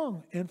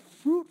long and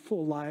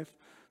fruitful life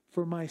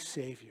for my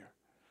Savior.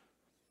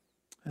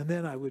 And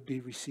then I would be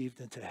received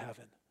into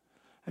heaven.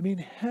 I mean,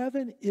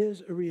 heaven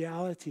is a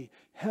reality.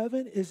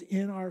 Heaven is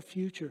in our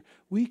future.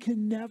 We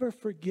can never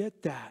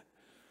forget that,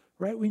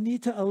 right? We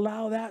need to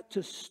allow that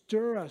to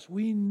stir us.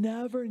 We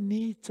never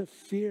need to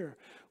fear.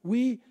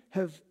 We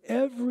have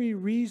every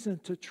reason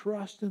to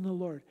trust in the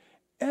Lord.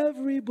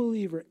 Every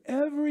believer,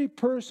 every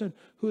person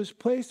who has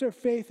placed their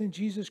faith in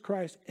Jesus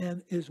Christ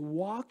and is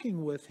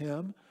walking with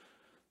him,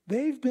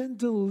 they've been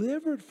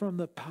delivered from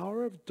the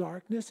power of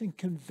darkness and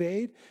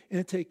conveyed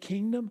into a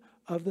kingdom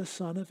of the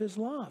Son of his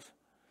love.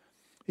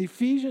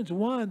 Ephesians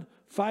 1,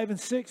 5 and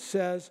 6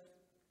 says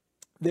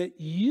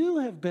that you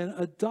have been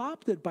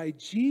adopted by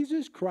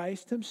Jesus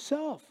Christ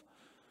himself,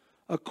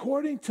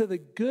 according to the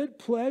good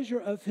pleasure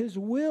of his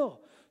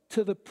will,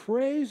 to the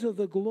praise of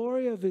the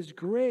glory of his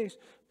grace,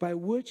 by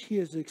which he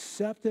has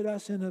accepted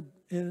us in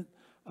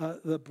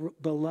the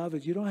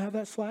beloved. You don't have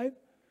that slide?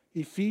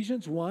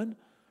 Ephesians 1,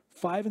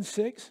 5 and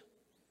 6.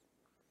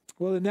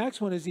 Well, the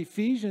next one is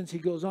Ephesians, he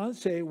goes on to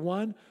say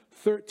 1,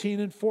 13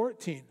 and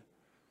 14.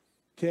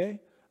 Okay?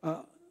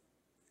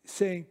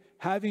 Saying,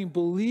 having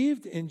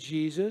believed in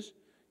Jesus,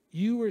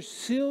 you were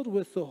sealed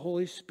with the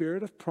Holy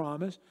Spirit of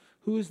promise,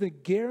 who is the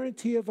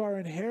guarantee of our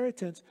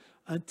inheritance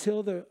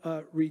until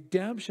the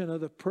redemption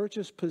of the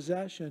purchased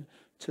possession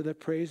to the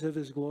praise of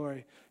his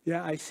glory.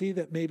 Yeah, I see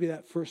that maybe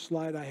that first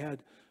slide I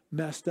had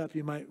messed up.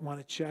 You might want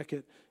to check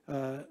it.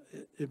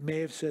 It may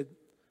have said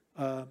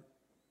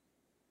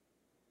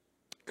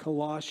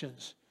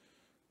Colossians.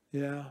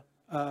 Yeah,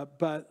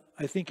 but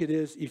I think it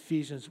is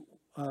Ephesians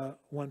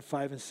 1,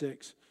 5 and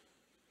 6.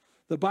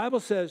 The Bible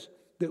says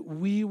that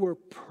we were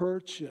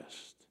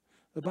purchased.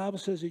 The Bible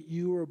says that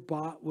you were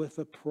bought with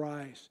a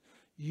price.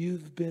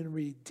 You've been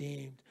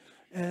redeemed.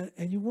 And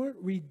you weren't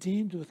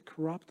redeemed with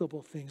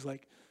corruptible things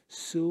like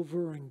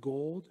silver and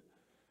gold,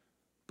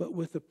 but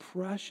with the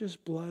precious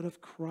blood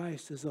of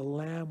Christ as a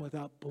lamb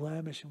without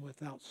blemish and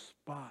without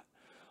spot.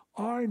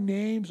 Our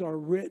names are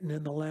written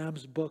in the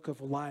Lamb's book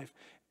of life,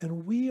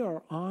 and we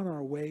are on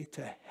our way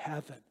to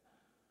heaven.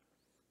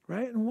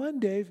 Right? And one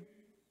day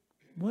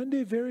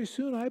very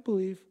soon, I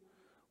believe,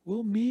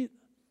 we'll meet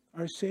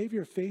our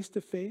Savior face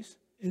to face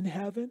in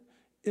heaven,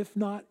 if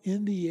not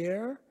in the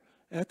air,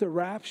 at the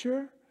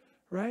rapture,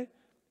 right?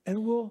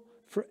 And we'll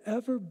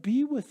forever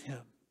be with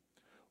him.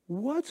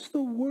 What's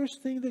the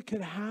worst thing that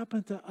could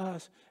happen to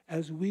us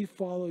as we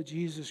follow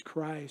Jesus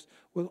Christ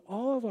with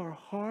all of our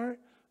heart,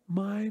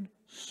 mind,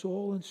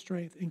 soul, and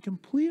strength in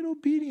complete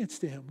obedience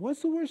to him?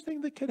 What's the worst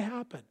thing that could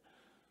happen?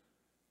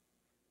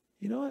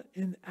 You know what?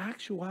 In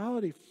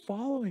actuality,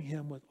 following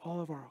him with all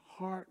of our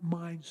heart,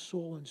 mind,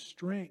 soul, and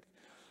strength,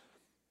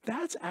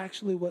 that's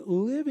actually what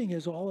living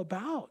is all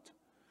about.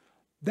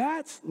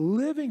 That's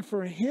living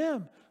for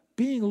him,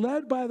 being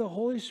led by the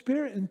Holy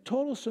Spirit in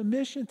total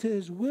submission to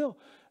his will.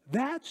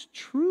 That's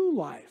true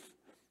life.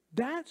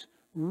 That's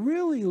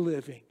really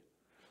living.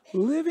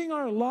 Living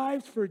our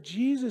lives for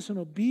Jesus in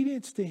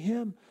obedience to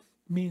him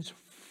means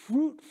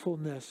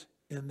fruitfulness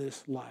in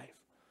this life.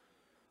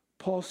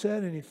 Paul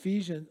said in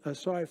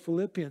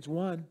Philippians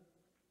 1,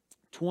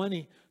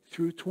 20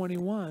 through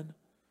 21,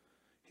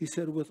 he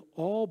said, with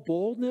all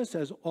boldness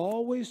as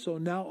always, so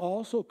now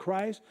also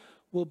Christ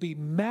will be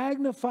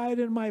magnified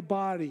in my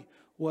body,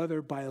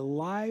 whether by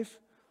life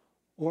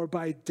or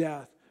by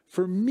death.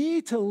 For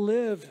me to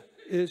live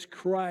is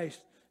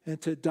Christ,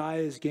 and to die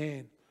is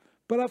gain.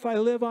 But if I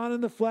live on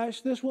in the flesh,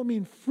 this will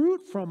mean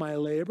fruit from my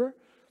labor.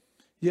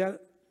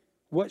 Yet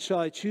what shall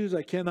I choose?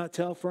 I cannot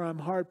tell, for I'm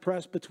hard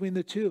pressed between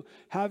the two,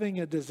 having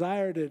a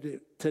desire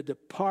to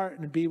depart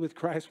and be with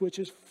Christ, which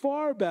is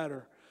far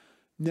better.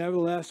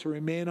 Nevertheless, to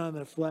remain on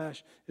the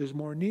flesh is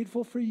more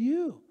needful for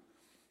you.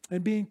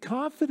 And being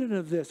confident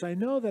of this, I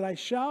know that I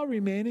shall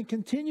remain and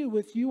continue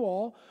with you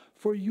all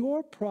for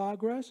your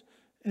progress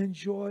and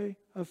joy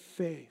of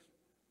faith.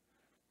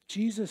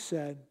 Jesus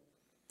said,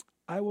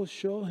 I will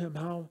show him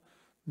how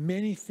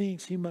many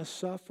things he must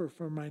suffer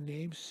for my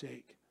name's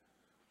sake.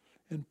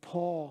 And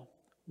Paul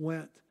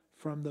went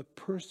from the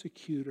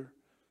persecutor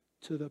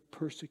to the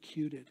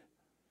persecuted.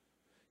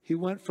 He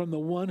went from the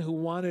one who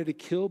wanted to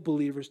kill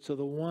believers to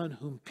the one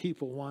whom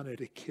people wanted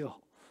to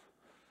kill.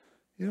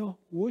 You know,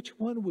 which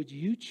one would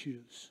you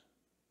choose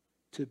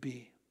to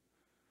be?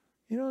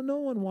 You know, no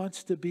one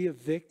wants to be a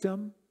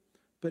victim,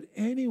 but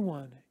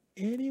anyone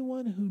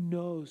who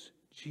knows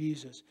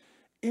Jesus,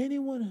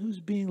 anyone who's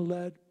being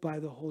led by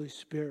the Holy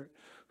Spirit,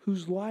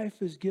 whose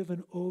life is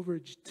given over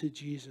to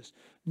Jesus,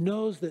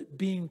 knows that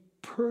being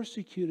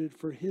persecuted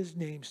for his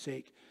name's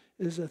sake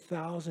is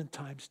 1,000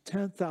 times,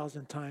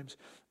 10,000 times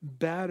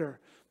better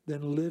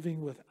than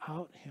living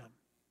without him.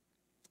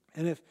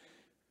 And if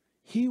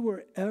he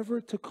were ever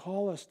to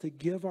call us to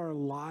give our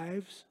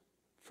lives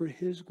for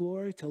his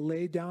glory, to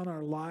lay down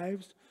our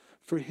lives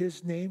for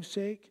his name's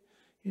sake,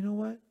 you know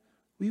what?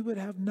 We would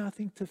have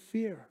nothing to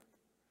fear.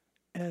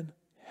 And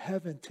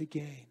heaven to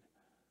gain.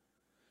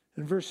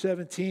 In verse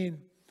 17, it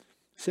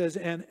says,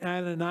 and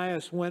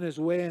Ananias went his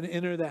way and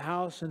entered the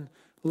house, and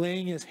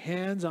laying his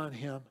hands on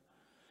him.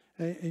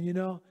 And you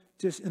know,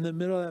 just in the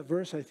middle of that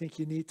verse, I think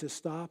you need to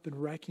stop and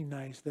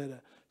recognize that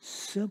a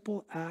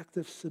simple act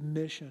of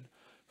submission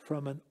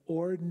from an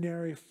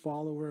ordinary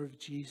follower of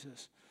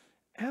Jesus.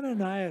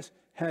 Ananias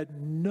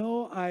had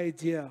no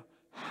idea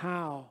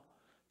how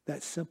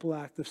that simple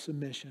act of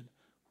submission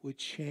would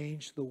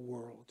change the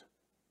world.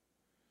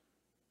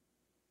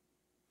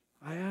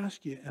 I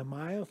ask you, am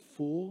I a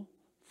fool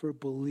for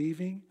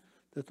believing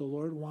that the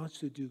Lord wants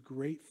to do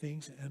great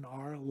things in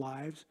our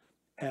lives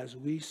as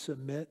we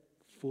submit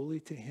fully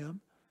to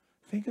him?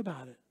 Think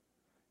about it.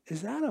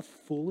 Is that a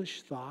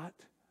foolish thought?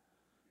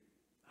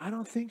 I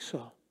don't think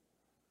so.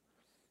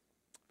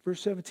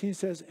 Verse 17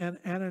 says, and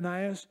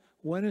Ananias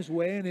went his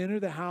way and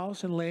entered the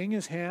house, and laying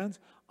his hands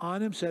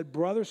on him said,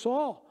 Brother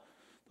Saul,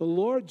 the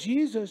Lord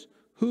Jesus,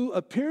 who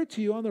appeared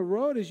to you on the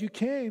road as you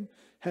came,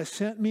 has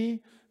sent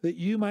me that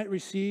you might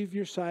receive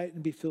your sight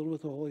and be filled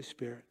with the Holy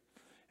Spirit.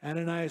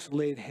 Ananias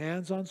laid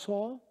hands on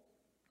Saul.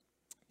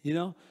 You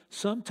know,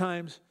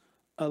 sometimes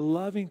a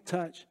loving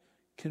touch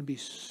can be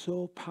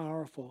so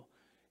powerful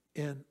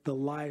in the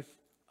life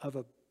of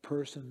a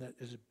person that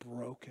is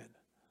broken.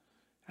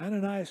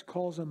 Ananias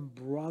calls him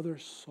Brother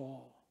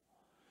Saul.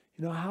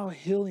 You know how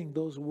healing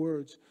those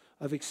words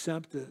of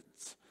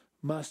acceptance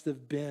must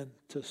have been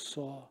to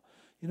Saul.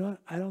 You know what?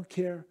 I don't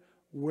care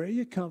where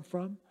you come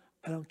from.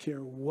 I don't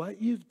care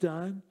what you've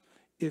done.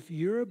 If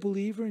you're a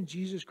believer in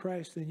Jesus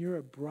Christ, then you're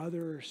a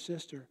brother or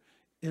sister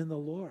in the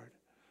Lord,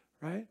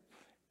 right?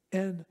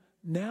 And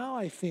now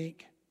I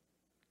think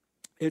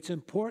it's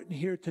important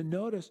here to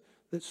notice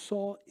that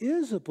Saul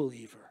is a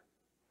believer,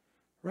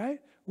 right?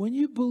 When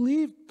you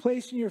believe,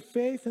 placing your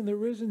faith in the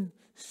risen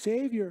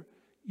Savior,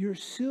 you're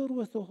sealed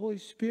with the Holy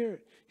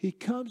Spirit. He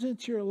comes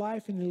into your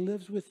life and he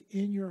lives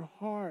within your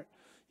heart.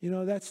 You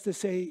know, that's to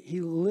say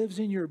he lives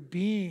in your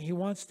being. He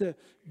wants to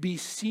be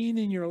seen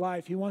in your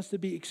life. He wants to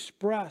be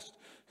expressed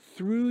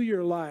through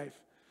your life.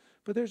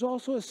 But there's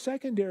also a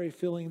secondary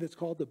feeling that's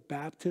called the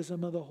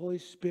baptism of the Holy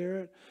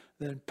Spirit,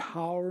 the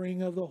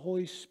empowering of the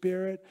Holy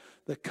Spirit,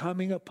 the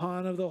coming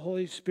upon of the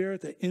Holy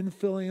Spirit, the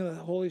infilling of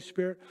the Holy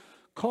Spirit.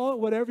 Call it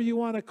whatever you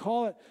want to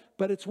call it,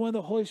 but it's when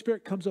the Holy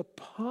Spirit comes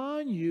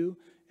upon you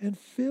and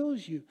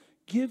fills you,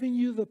 giving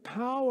you the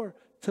power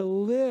to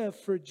live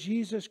for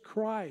Jesus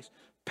Christ,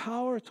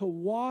 power to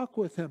walk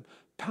with him,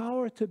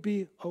 power to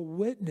be a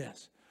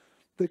witness.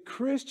 The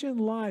Christian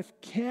life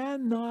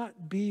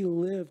cannot be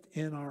lived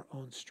in our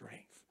own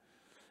strength.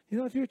 You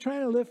know, if you're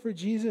trying to live for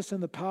Jesus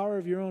in the power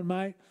of your own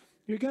might,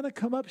 you're going to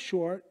come up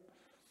short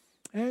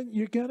and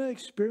you're going to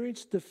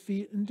experience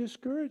defeat and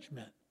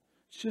discouragement.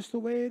 It's just the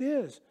way it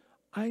is.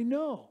 I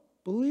know.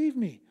 Believe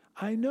me.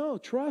 I know.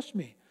 Trust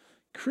me.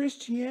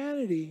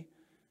 Christianity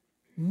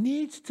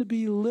needs to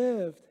be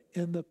lived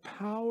in the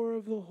power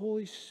of the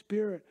Holy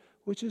Spirit,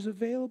 which is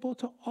available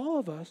to all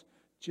of us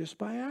just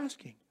by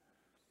asking.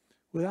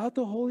 Without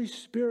the Holy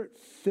Spirit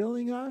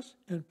filling us,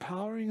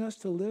 empowering us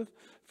to live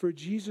for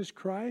Jesus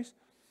Christ,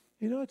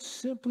 you know, it's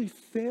simply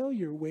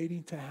failure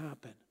waiting to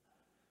happen.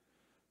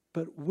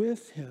 But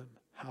with him,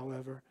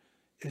 however,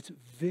 it's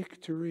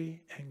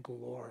victory and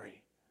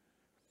glory.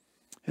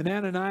 And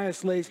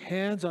Ananias lays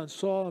hands on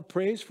Saul and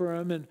prays for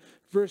him. And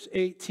verse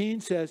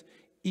 18 says,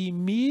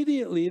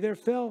 immediately there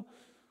fell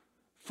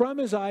from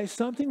his eyes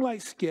something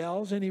like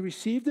scales, and he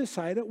received his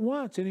sight at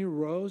once, and he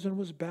rose and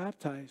was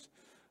baptized.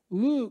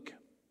 Luke,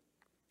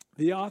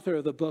 the author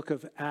of the book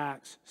of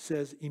Acts,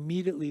 says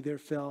immediately there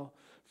fell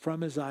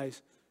from his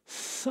eyes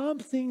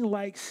something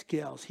like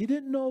scales. He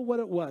didn't know what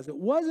it was. It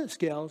wasn't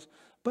scales,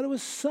 but it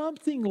was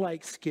something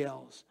like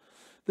scales.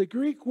 The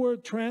Greek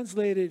word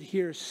translated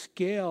here,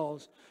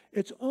 scales,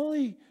 it's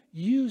only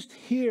used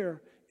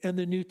here in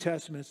the New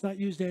Testament. It's not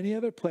used any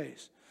other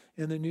place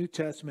in the New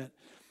Testament.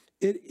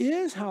 It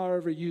is,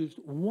 however, used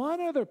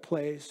one other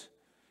place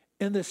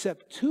in the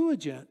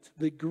Septuagint,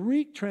 the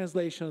Greek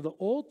translation of the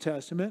Old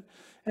Testament,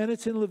 and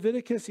it's in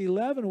Leviticus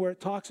 11 where it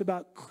talks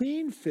about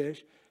clean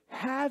fish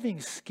having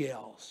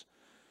scales.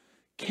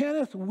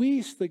 Kenneth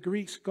Weiss, the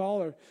Greek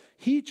scholar,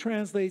 he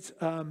translates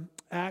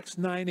Acts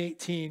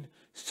 9:18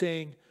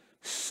 saying,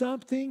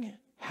 something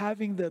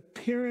having the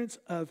appearance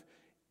of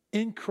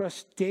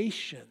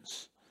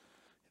incrustations.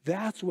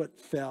 That's what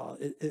fell.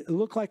 It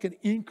looked like an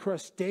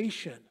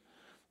incrustation,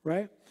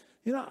 right?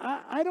 You know,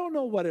 I don't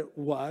know what it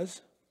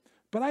was,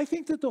 but I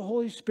think that the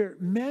Holy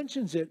Spirit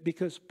mentions it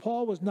because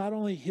Paul was not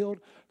only healed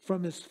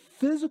from his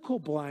physical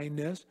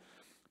blindness,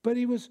 but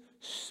he was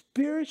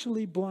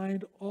spiritually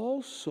blind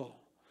also,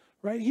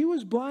 right? He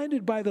was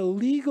blinded by the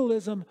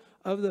legalism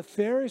of the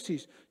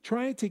Pharisees,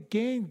 trying to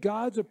gain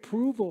God's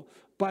approval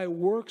by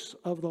works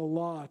of the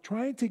law,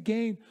 trying to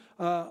gain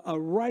a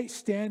right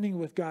standing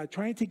with God,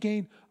 trying to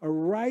gain a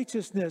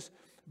righteousness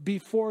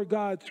before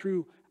God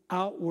through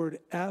outward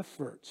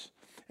efforts.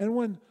 And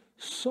when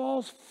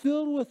Saul's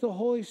filled with the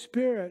Holy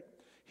Spirit,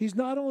 he's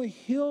not only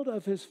healed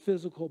of his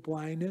physical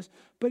blindness,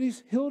 but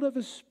he's healed of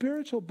his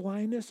spiritual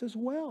blindness as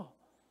well.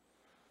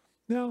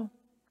 Now,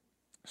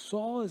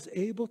 Saul is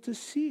able to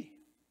see.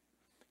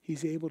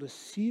 He's able to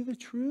see the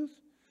truth,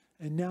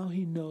 and now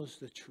he knows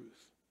the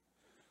truth.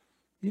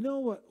 You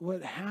know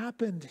what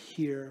happened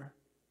here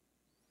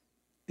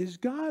is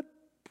God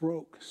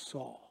broke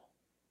Saul.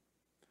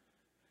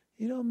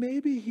 You know,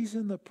 maybe he's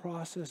in the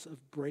process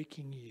of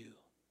breaking you.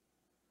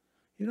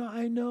 You know,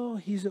 I know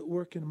he's at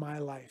work in my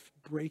life,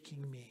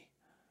 breaking me.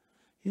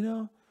 You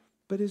know,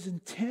 but his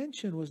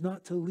intention was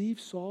not to leave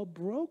Saul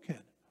broken.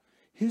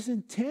 His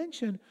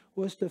intention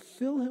was to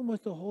fill him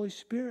with the Holy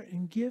Spirit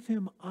and give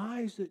him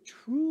eyes that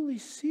truly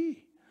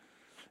see.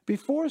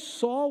 Before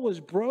Saul was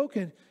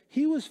broken,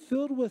 he was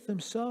filled with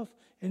himself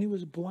and he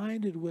was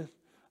blinded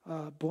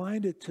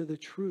to the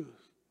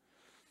truth.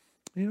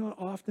 You know,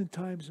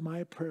 oftentimes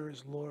my prayer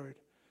is, Lord,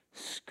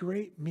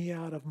 scrape me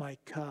out of my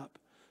cup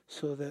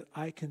so that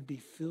I can be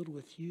filled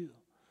with you.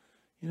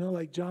 You know,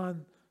 like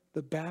John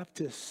the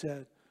Baptist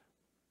said,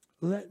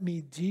 let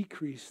me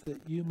decrease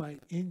that you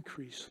might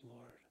increase, Lord.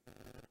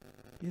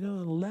 You know,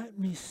 and let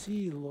me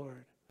see,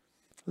 Lord.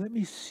 Let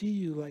me see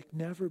you like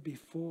never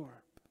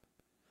before.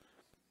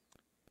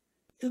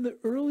 In the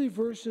early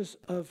verses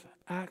of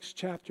Acts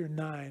chapter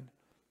 9,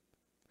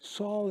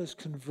 Saul is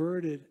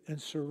converted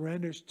and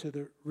surrenders to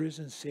the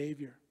risen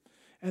Savior.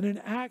 And in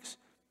Acts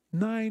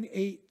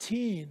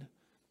 9:18,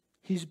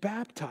 he's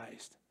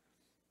baptized.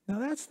 Now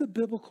that's the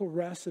biblical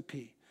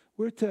recipe.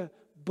 We're to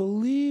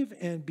believe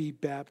and be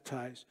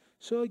baptized.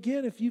 So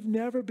again, if you've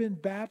never been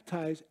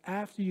baptized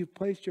after you've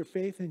placed your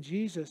faith in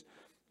Jesus,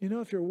 you know,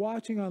 if you're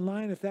watching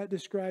online, if that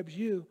describes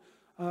you,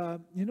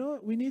 you know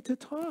what? We need to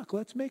talk.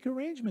 Let's make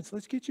arrangements.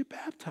 Let's get you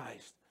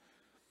baptized.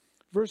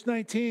 Verse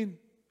 19,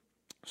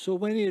 so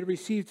when he had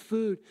received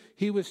food,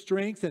 he was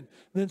strengthened.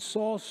 Then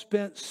Saul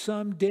spent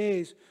some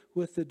days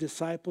with the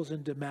disciples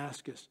in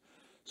Damascus.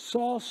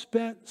 Saul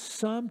spent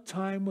some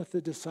time with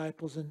the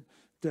disciples in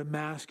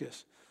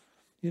Damascus.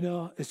 You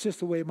know, it's just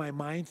the way my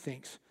mind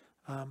thinks.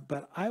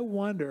 But I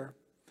wonder,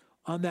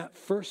 on that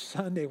first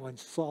Sunday when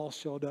Saul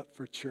showed up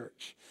for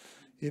church,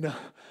 you know,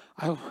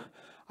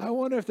 I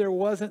wonder if there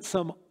wasn't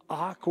some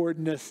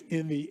awkwardness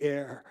in the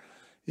air.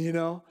 You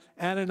know,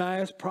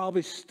 Ananias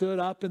probably stood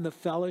up in the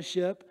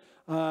fellowship,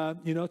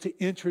 you know,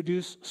 to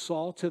introduce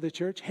Saul to the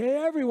church. Hey,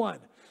 everyone,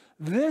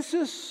 this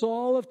is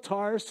Saul of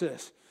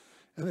Tarsus.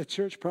 And the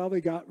church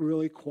probably got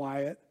really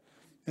quiet.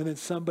 And then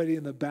somebody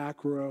in the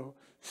back row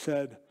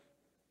said,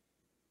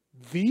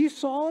 the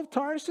Saul of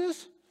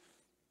Tarsus?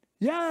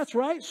 Yeah, that's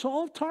right,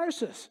 Saul of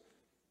Tarsus.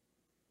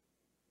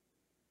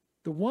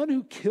 The one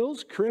who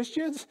kills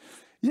Christians?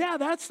 Yeah,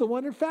 that's the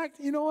one. In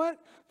fact, you know what?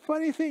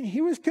 Funny thing,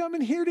 he was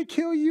coming here to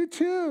kill you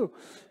too.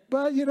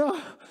 But, you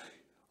know,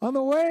 on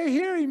the way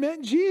here, he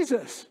met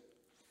Jesus.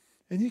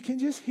 And you can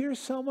just hear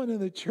someone in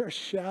the church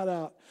shout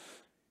out,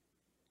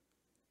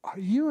 are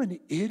you an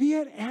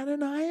idiot,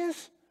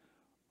 Ananias?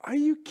 Are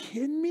you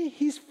kidding me?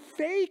 He's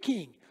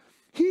faking.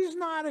 He's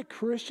not a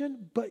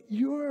Christian, but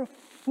you're a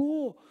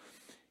fool.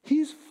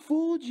 He's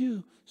fooled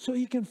you so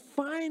he can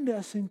find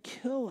us and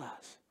kill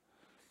us.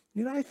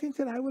 You know, I think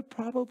that I would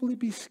probably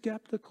be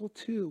skeptical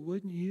too,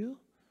 wouldn't you?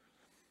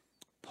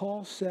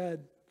 Paul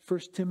said, 1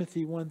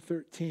 Timothy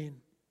 1:13,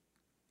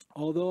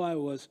 although I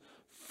was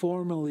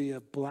formerly a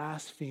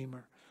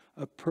blasphemer,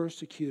 a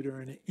persecutor,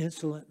 and an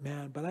insolent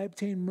man, but I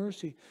obtained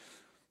mercy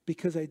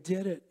because I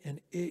did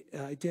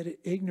it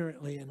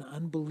ignorantly in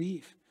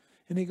unbelief.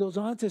 And he goes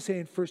on to say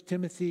in 1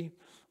 Timothy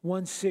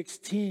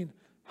 1:16,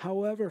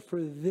 however,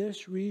 for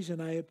this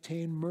reason I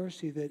obtained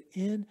mercy, that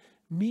in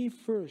me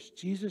first,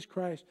 Jesus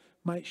Christ,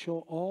 might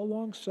show all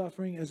long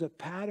suffering as a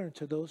pattern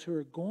to those who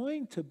are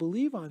going to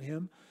believe on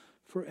him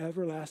for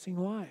everlasting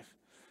life.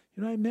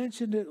 You know, I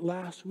mentioned it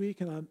last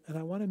week, and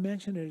I want to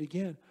mention it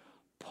again.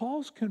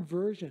 Paul's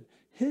conversion,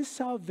 his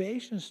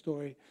salvation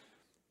story,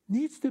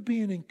 needs to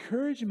be an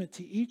encouragement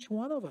to each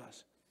one of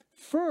us.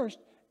 First,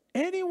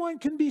 anyone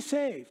can be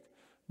saved.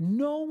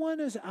 No one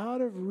is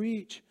out of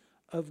reach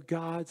of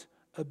God's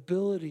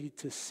ability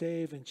to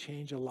save and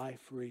change a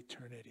life for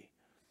eternity.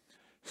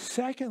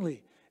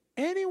 Secondly,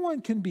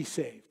 anyone can be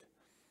saved.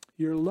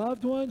 Your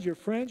loved ones, your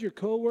friends, your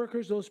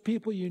co-workers, those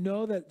people you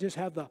know that just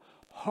have the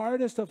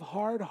hardest of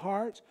hard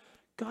hearts,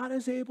 God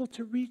is able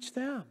to reach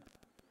them.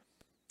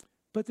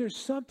 But there's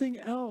something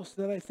else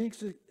that I think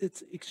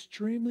it's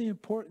extremely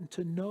important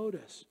to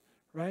notice,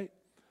 right?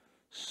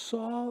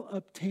 Saul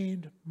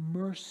obtained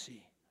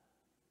mercy,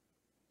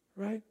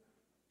 right?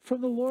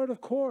 From the Lord,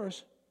 of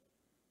course,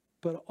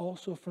 but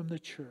also from the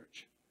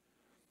church.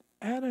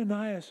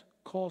 Ananias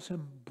calls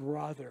him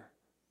brother,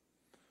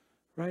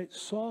 right?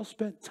 Saul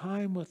spent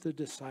time with the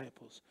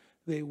disciples.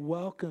 They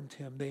welcomed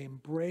him. They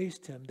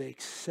embraced him. They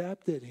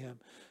accepted him.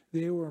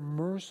 They were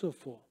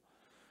merciful.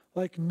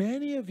 Like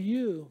many of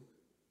you,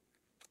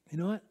 you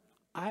know what?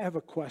 I have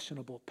a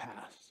questionable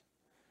past.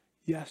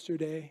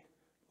 Yesterday,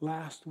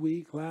 last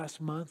week,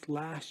 last month,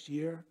 last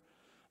year.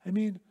 I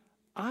mean,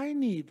 I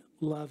need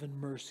love and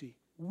mercy.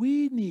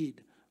 We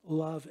need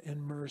love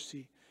and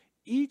mercy.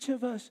 Each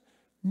of us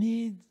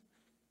needs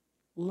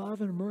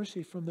love and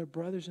mercy from their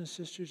brothers and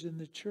sisters in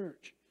the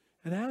church.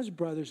 And as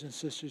brothers and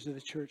sisters of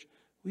the church,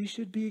 We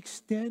should be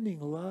extending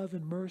love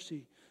and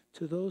mercy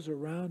to those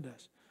around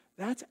us.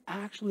 That's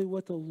actually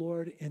what the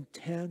Lord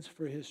intends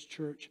for his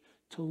church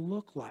to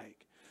look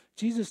like.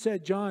 Jesus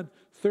said, John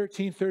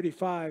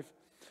 13:35,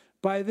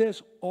 by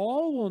this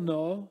all will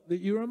know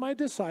that you are my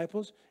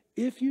disciples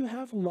if you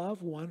have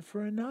love one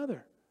for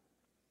another.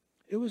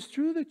 It was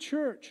through the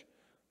church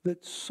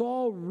that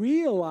Saul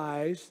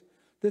realized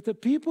that the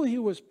people he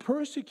was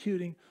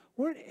persecuting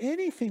weren't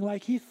anything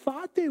like he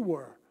thought they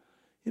were.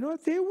 You know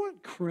what? They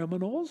weren't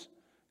criminals.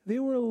 They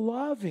were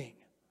loving.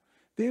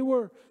 They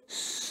were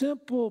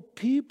simple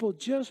people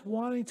just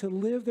wanting to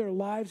live their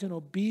lives in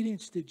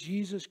obedience to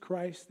Jesus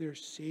Christ, their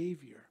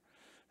Savior.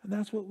 And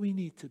that's what we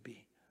need to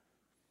be.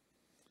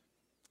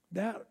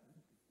 That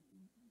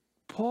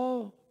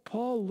Paul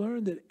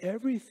learned that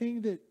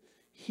everything that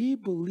he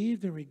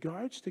believed in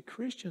regards to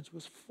Christians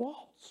was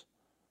false.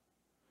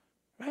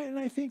 Right? And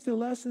I think the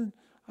lesson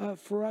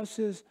for us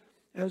is,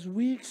 as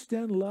we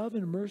extend love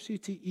and mercy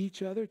to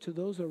each other, to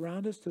those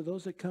around us, to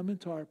those that come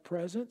into our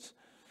presence,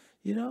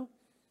 you know,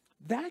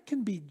 that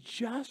can be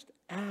just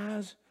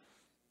as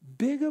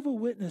big of a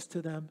witness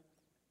to them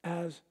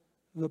as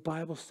the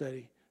Bible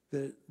study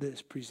that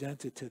is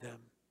presented to them.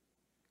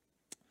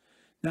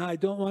 Now, I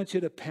don't want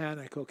you to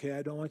panic, okay?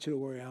 I don't want you to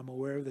worry. I'm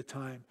aware of the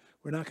time.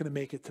 We're not going to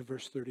make it to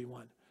verse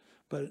 31.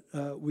 But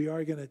we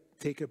are going to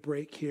take a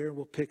break here.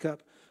 We'll pick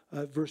up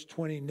verse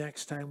 20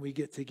 next time we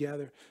get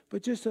together.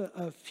 But just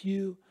a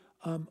few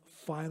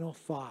final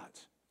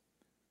thoughts.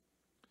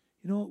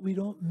 You know what? We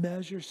don't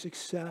measure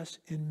success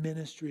in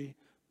ministry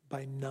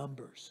by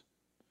numbers.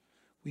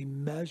 We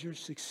measure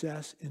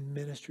success in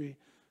ministry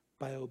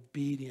by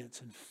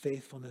obedience and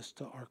faithfulness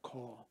to our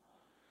call.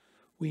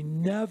 We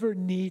never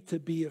need to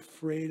be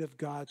afraid of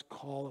God's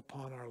call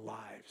upon our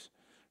lives,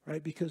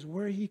 right? Because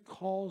where he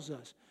calls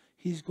us,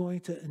 he's going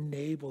to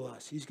enable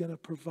us. He's going to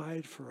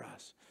provide for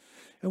us.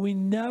 And we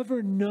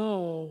never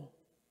know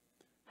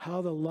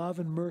how the love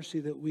and mercy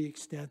that we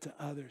extend to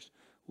others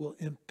will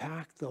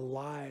impact the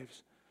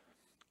lives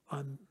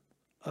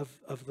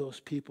of those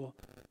people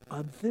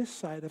on this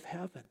side of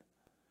heaven.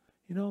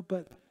 You know,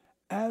 but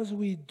as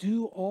we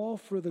do all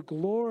for the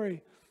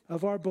glory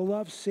of our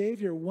beloved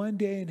Savior, one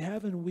day in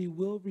heaven we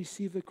will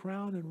receive the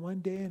crown, and one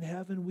day in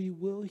heaven we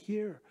will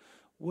hear,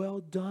 well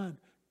done,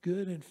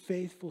 good and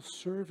faithful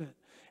servant.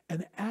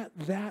 And at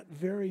that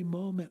very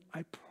moment,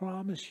 I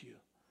promise you,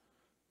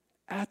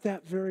 at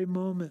that very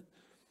moment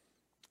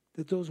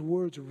that those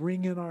words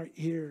ring in our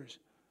ears,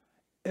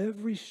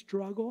 every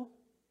struggle,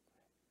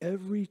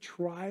 every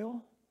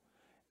trial,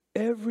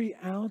 every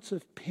ounce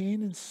of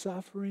pain and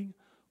suffering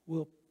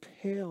will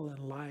pale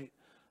in light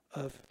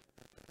of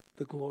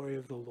the glory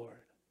of the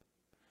Lord.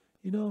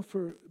 You know,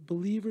 for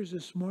believers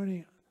this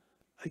morning,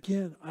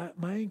 again,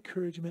 my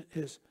encouragement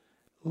is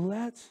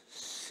let's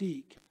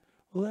seek,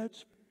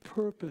 let's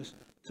purpose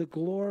to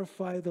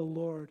glorify the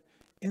Lord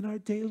in our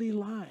daily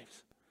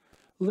lives.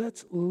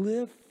 Let's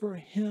live for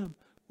him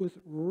with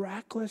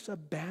reckless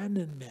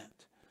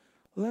abandonment.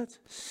 Let's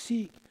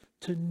seek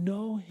to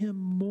know him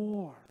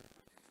more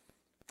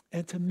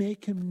and to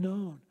make him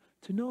known,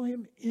 to know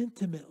him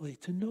intimately,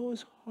 to know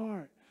his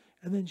heart,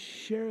 and then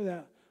share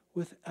that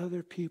with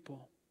other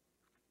people.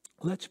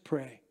 Let's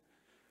pray.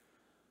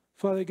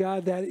 Father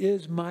God, that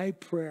is my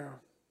prayer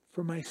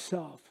for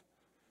myself.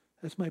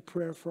 That's my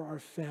prayer for our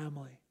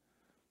family.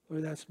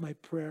 Lord, that's my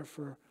prayer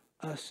for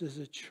us as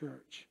a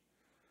church.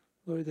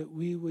 Lord, that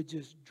we would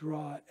just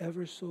draw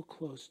ever so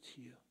close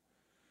to you.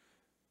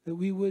 That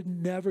we would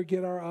never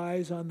get our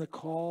eyes on the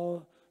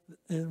call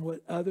and what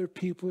other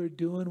people are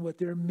doing, what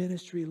their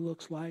ministry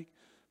looks like.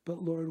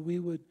 But Lord, we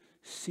would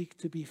seek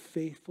to be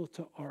faithful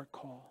to our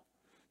call,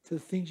 to the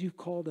things you've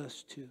called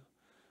us to.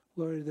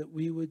 Lord, that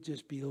we would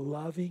just be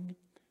loving,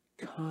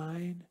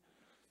 kind,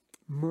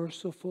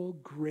 merciful,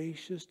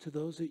 gracious to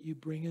those that you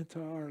bring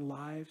into our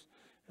lives.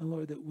 And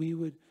Lord, that we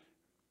would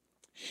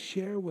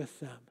share with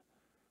them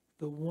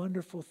the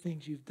wonderful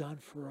things you've done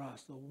for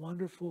us, the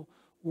wonderful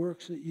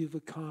works that you've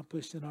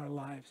accomplished in our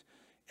lives,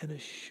 and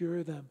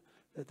assure them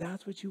that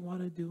that's what you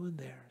want to do in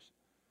theirs.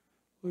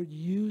 Lord,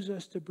 use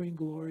us to bring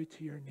glory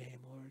to your name,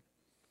 Lord.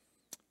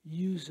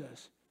 Use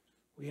us.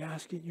 We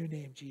ask it in your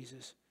name,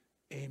 Jesus.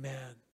 Amen.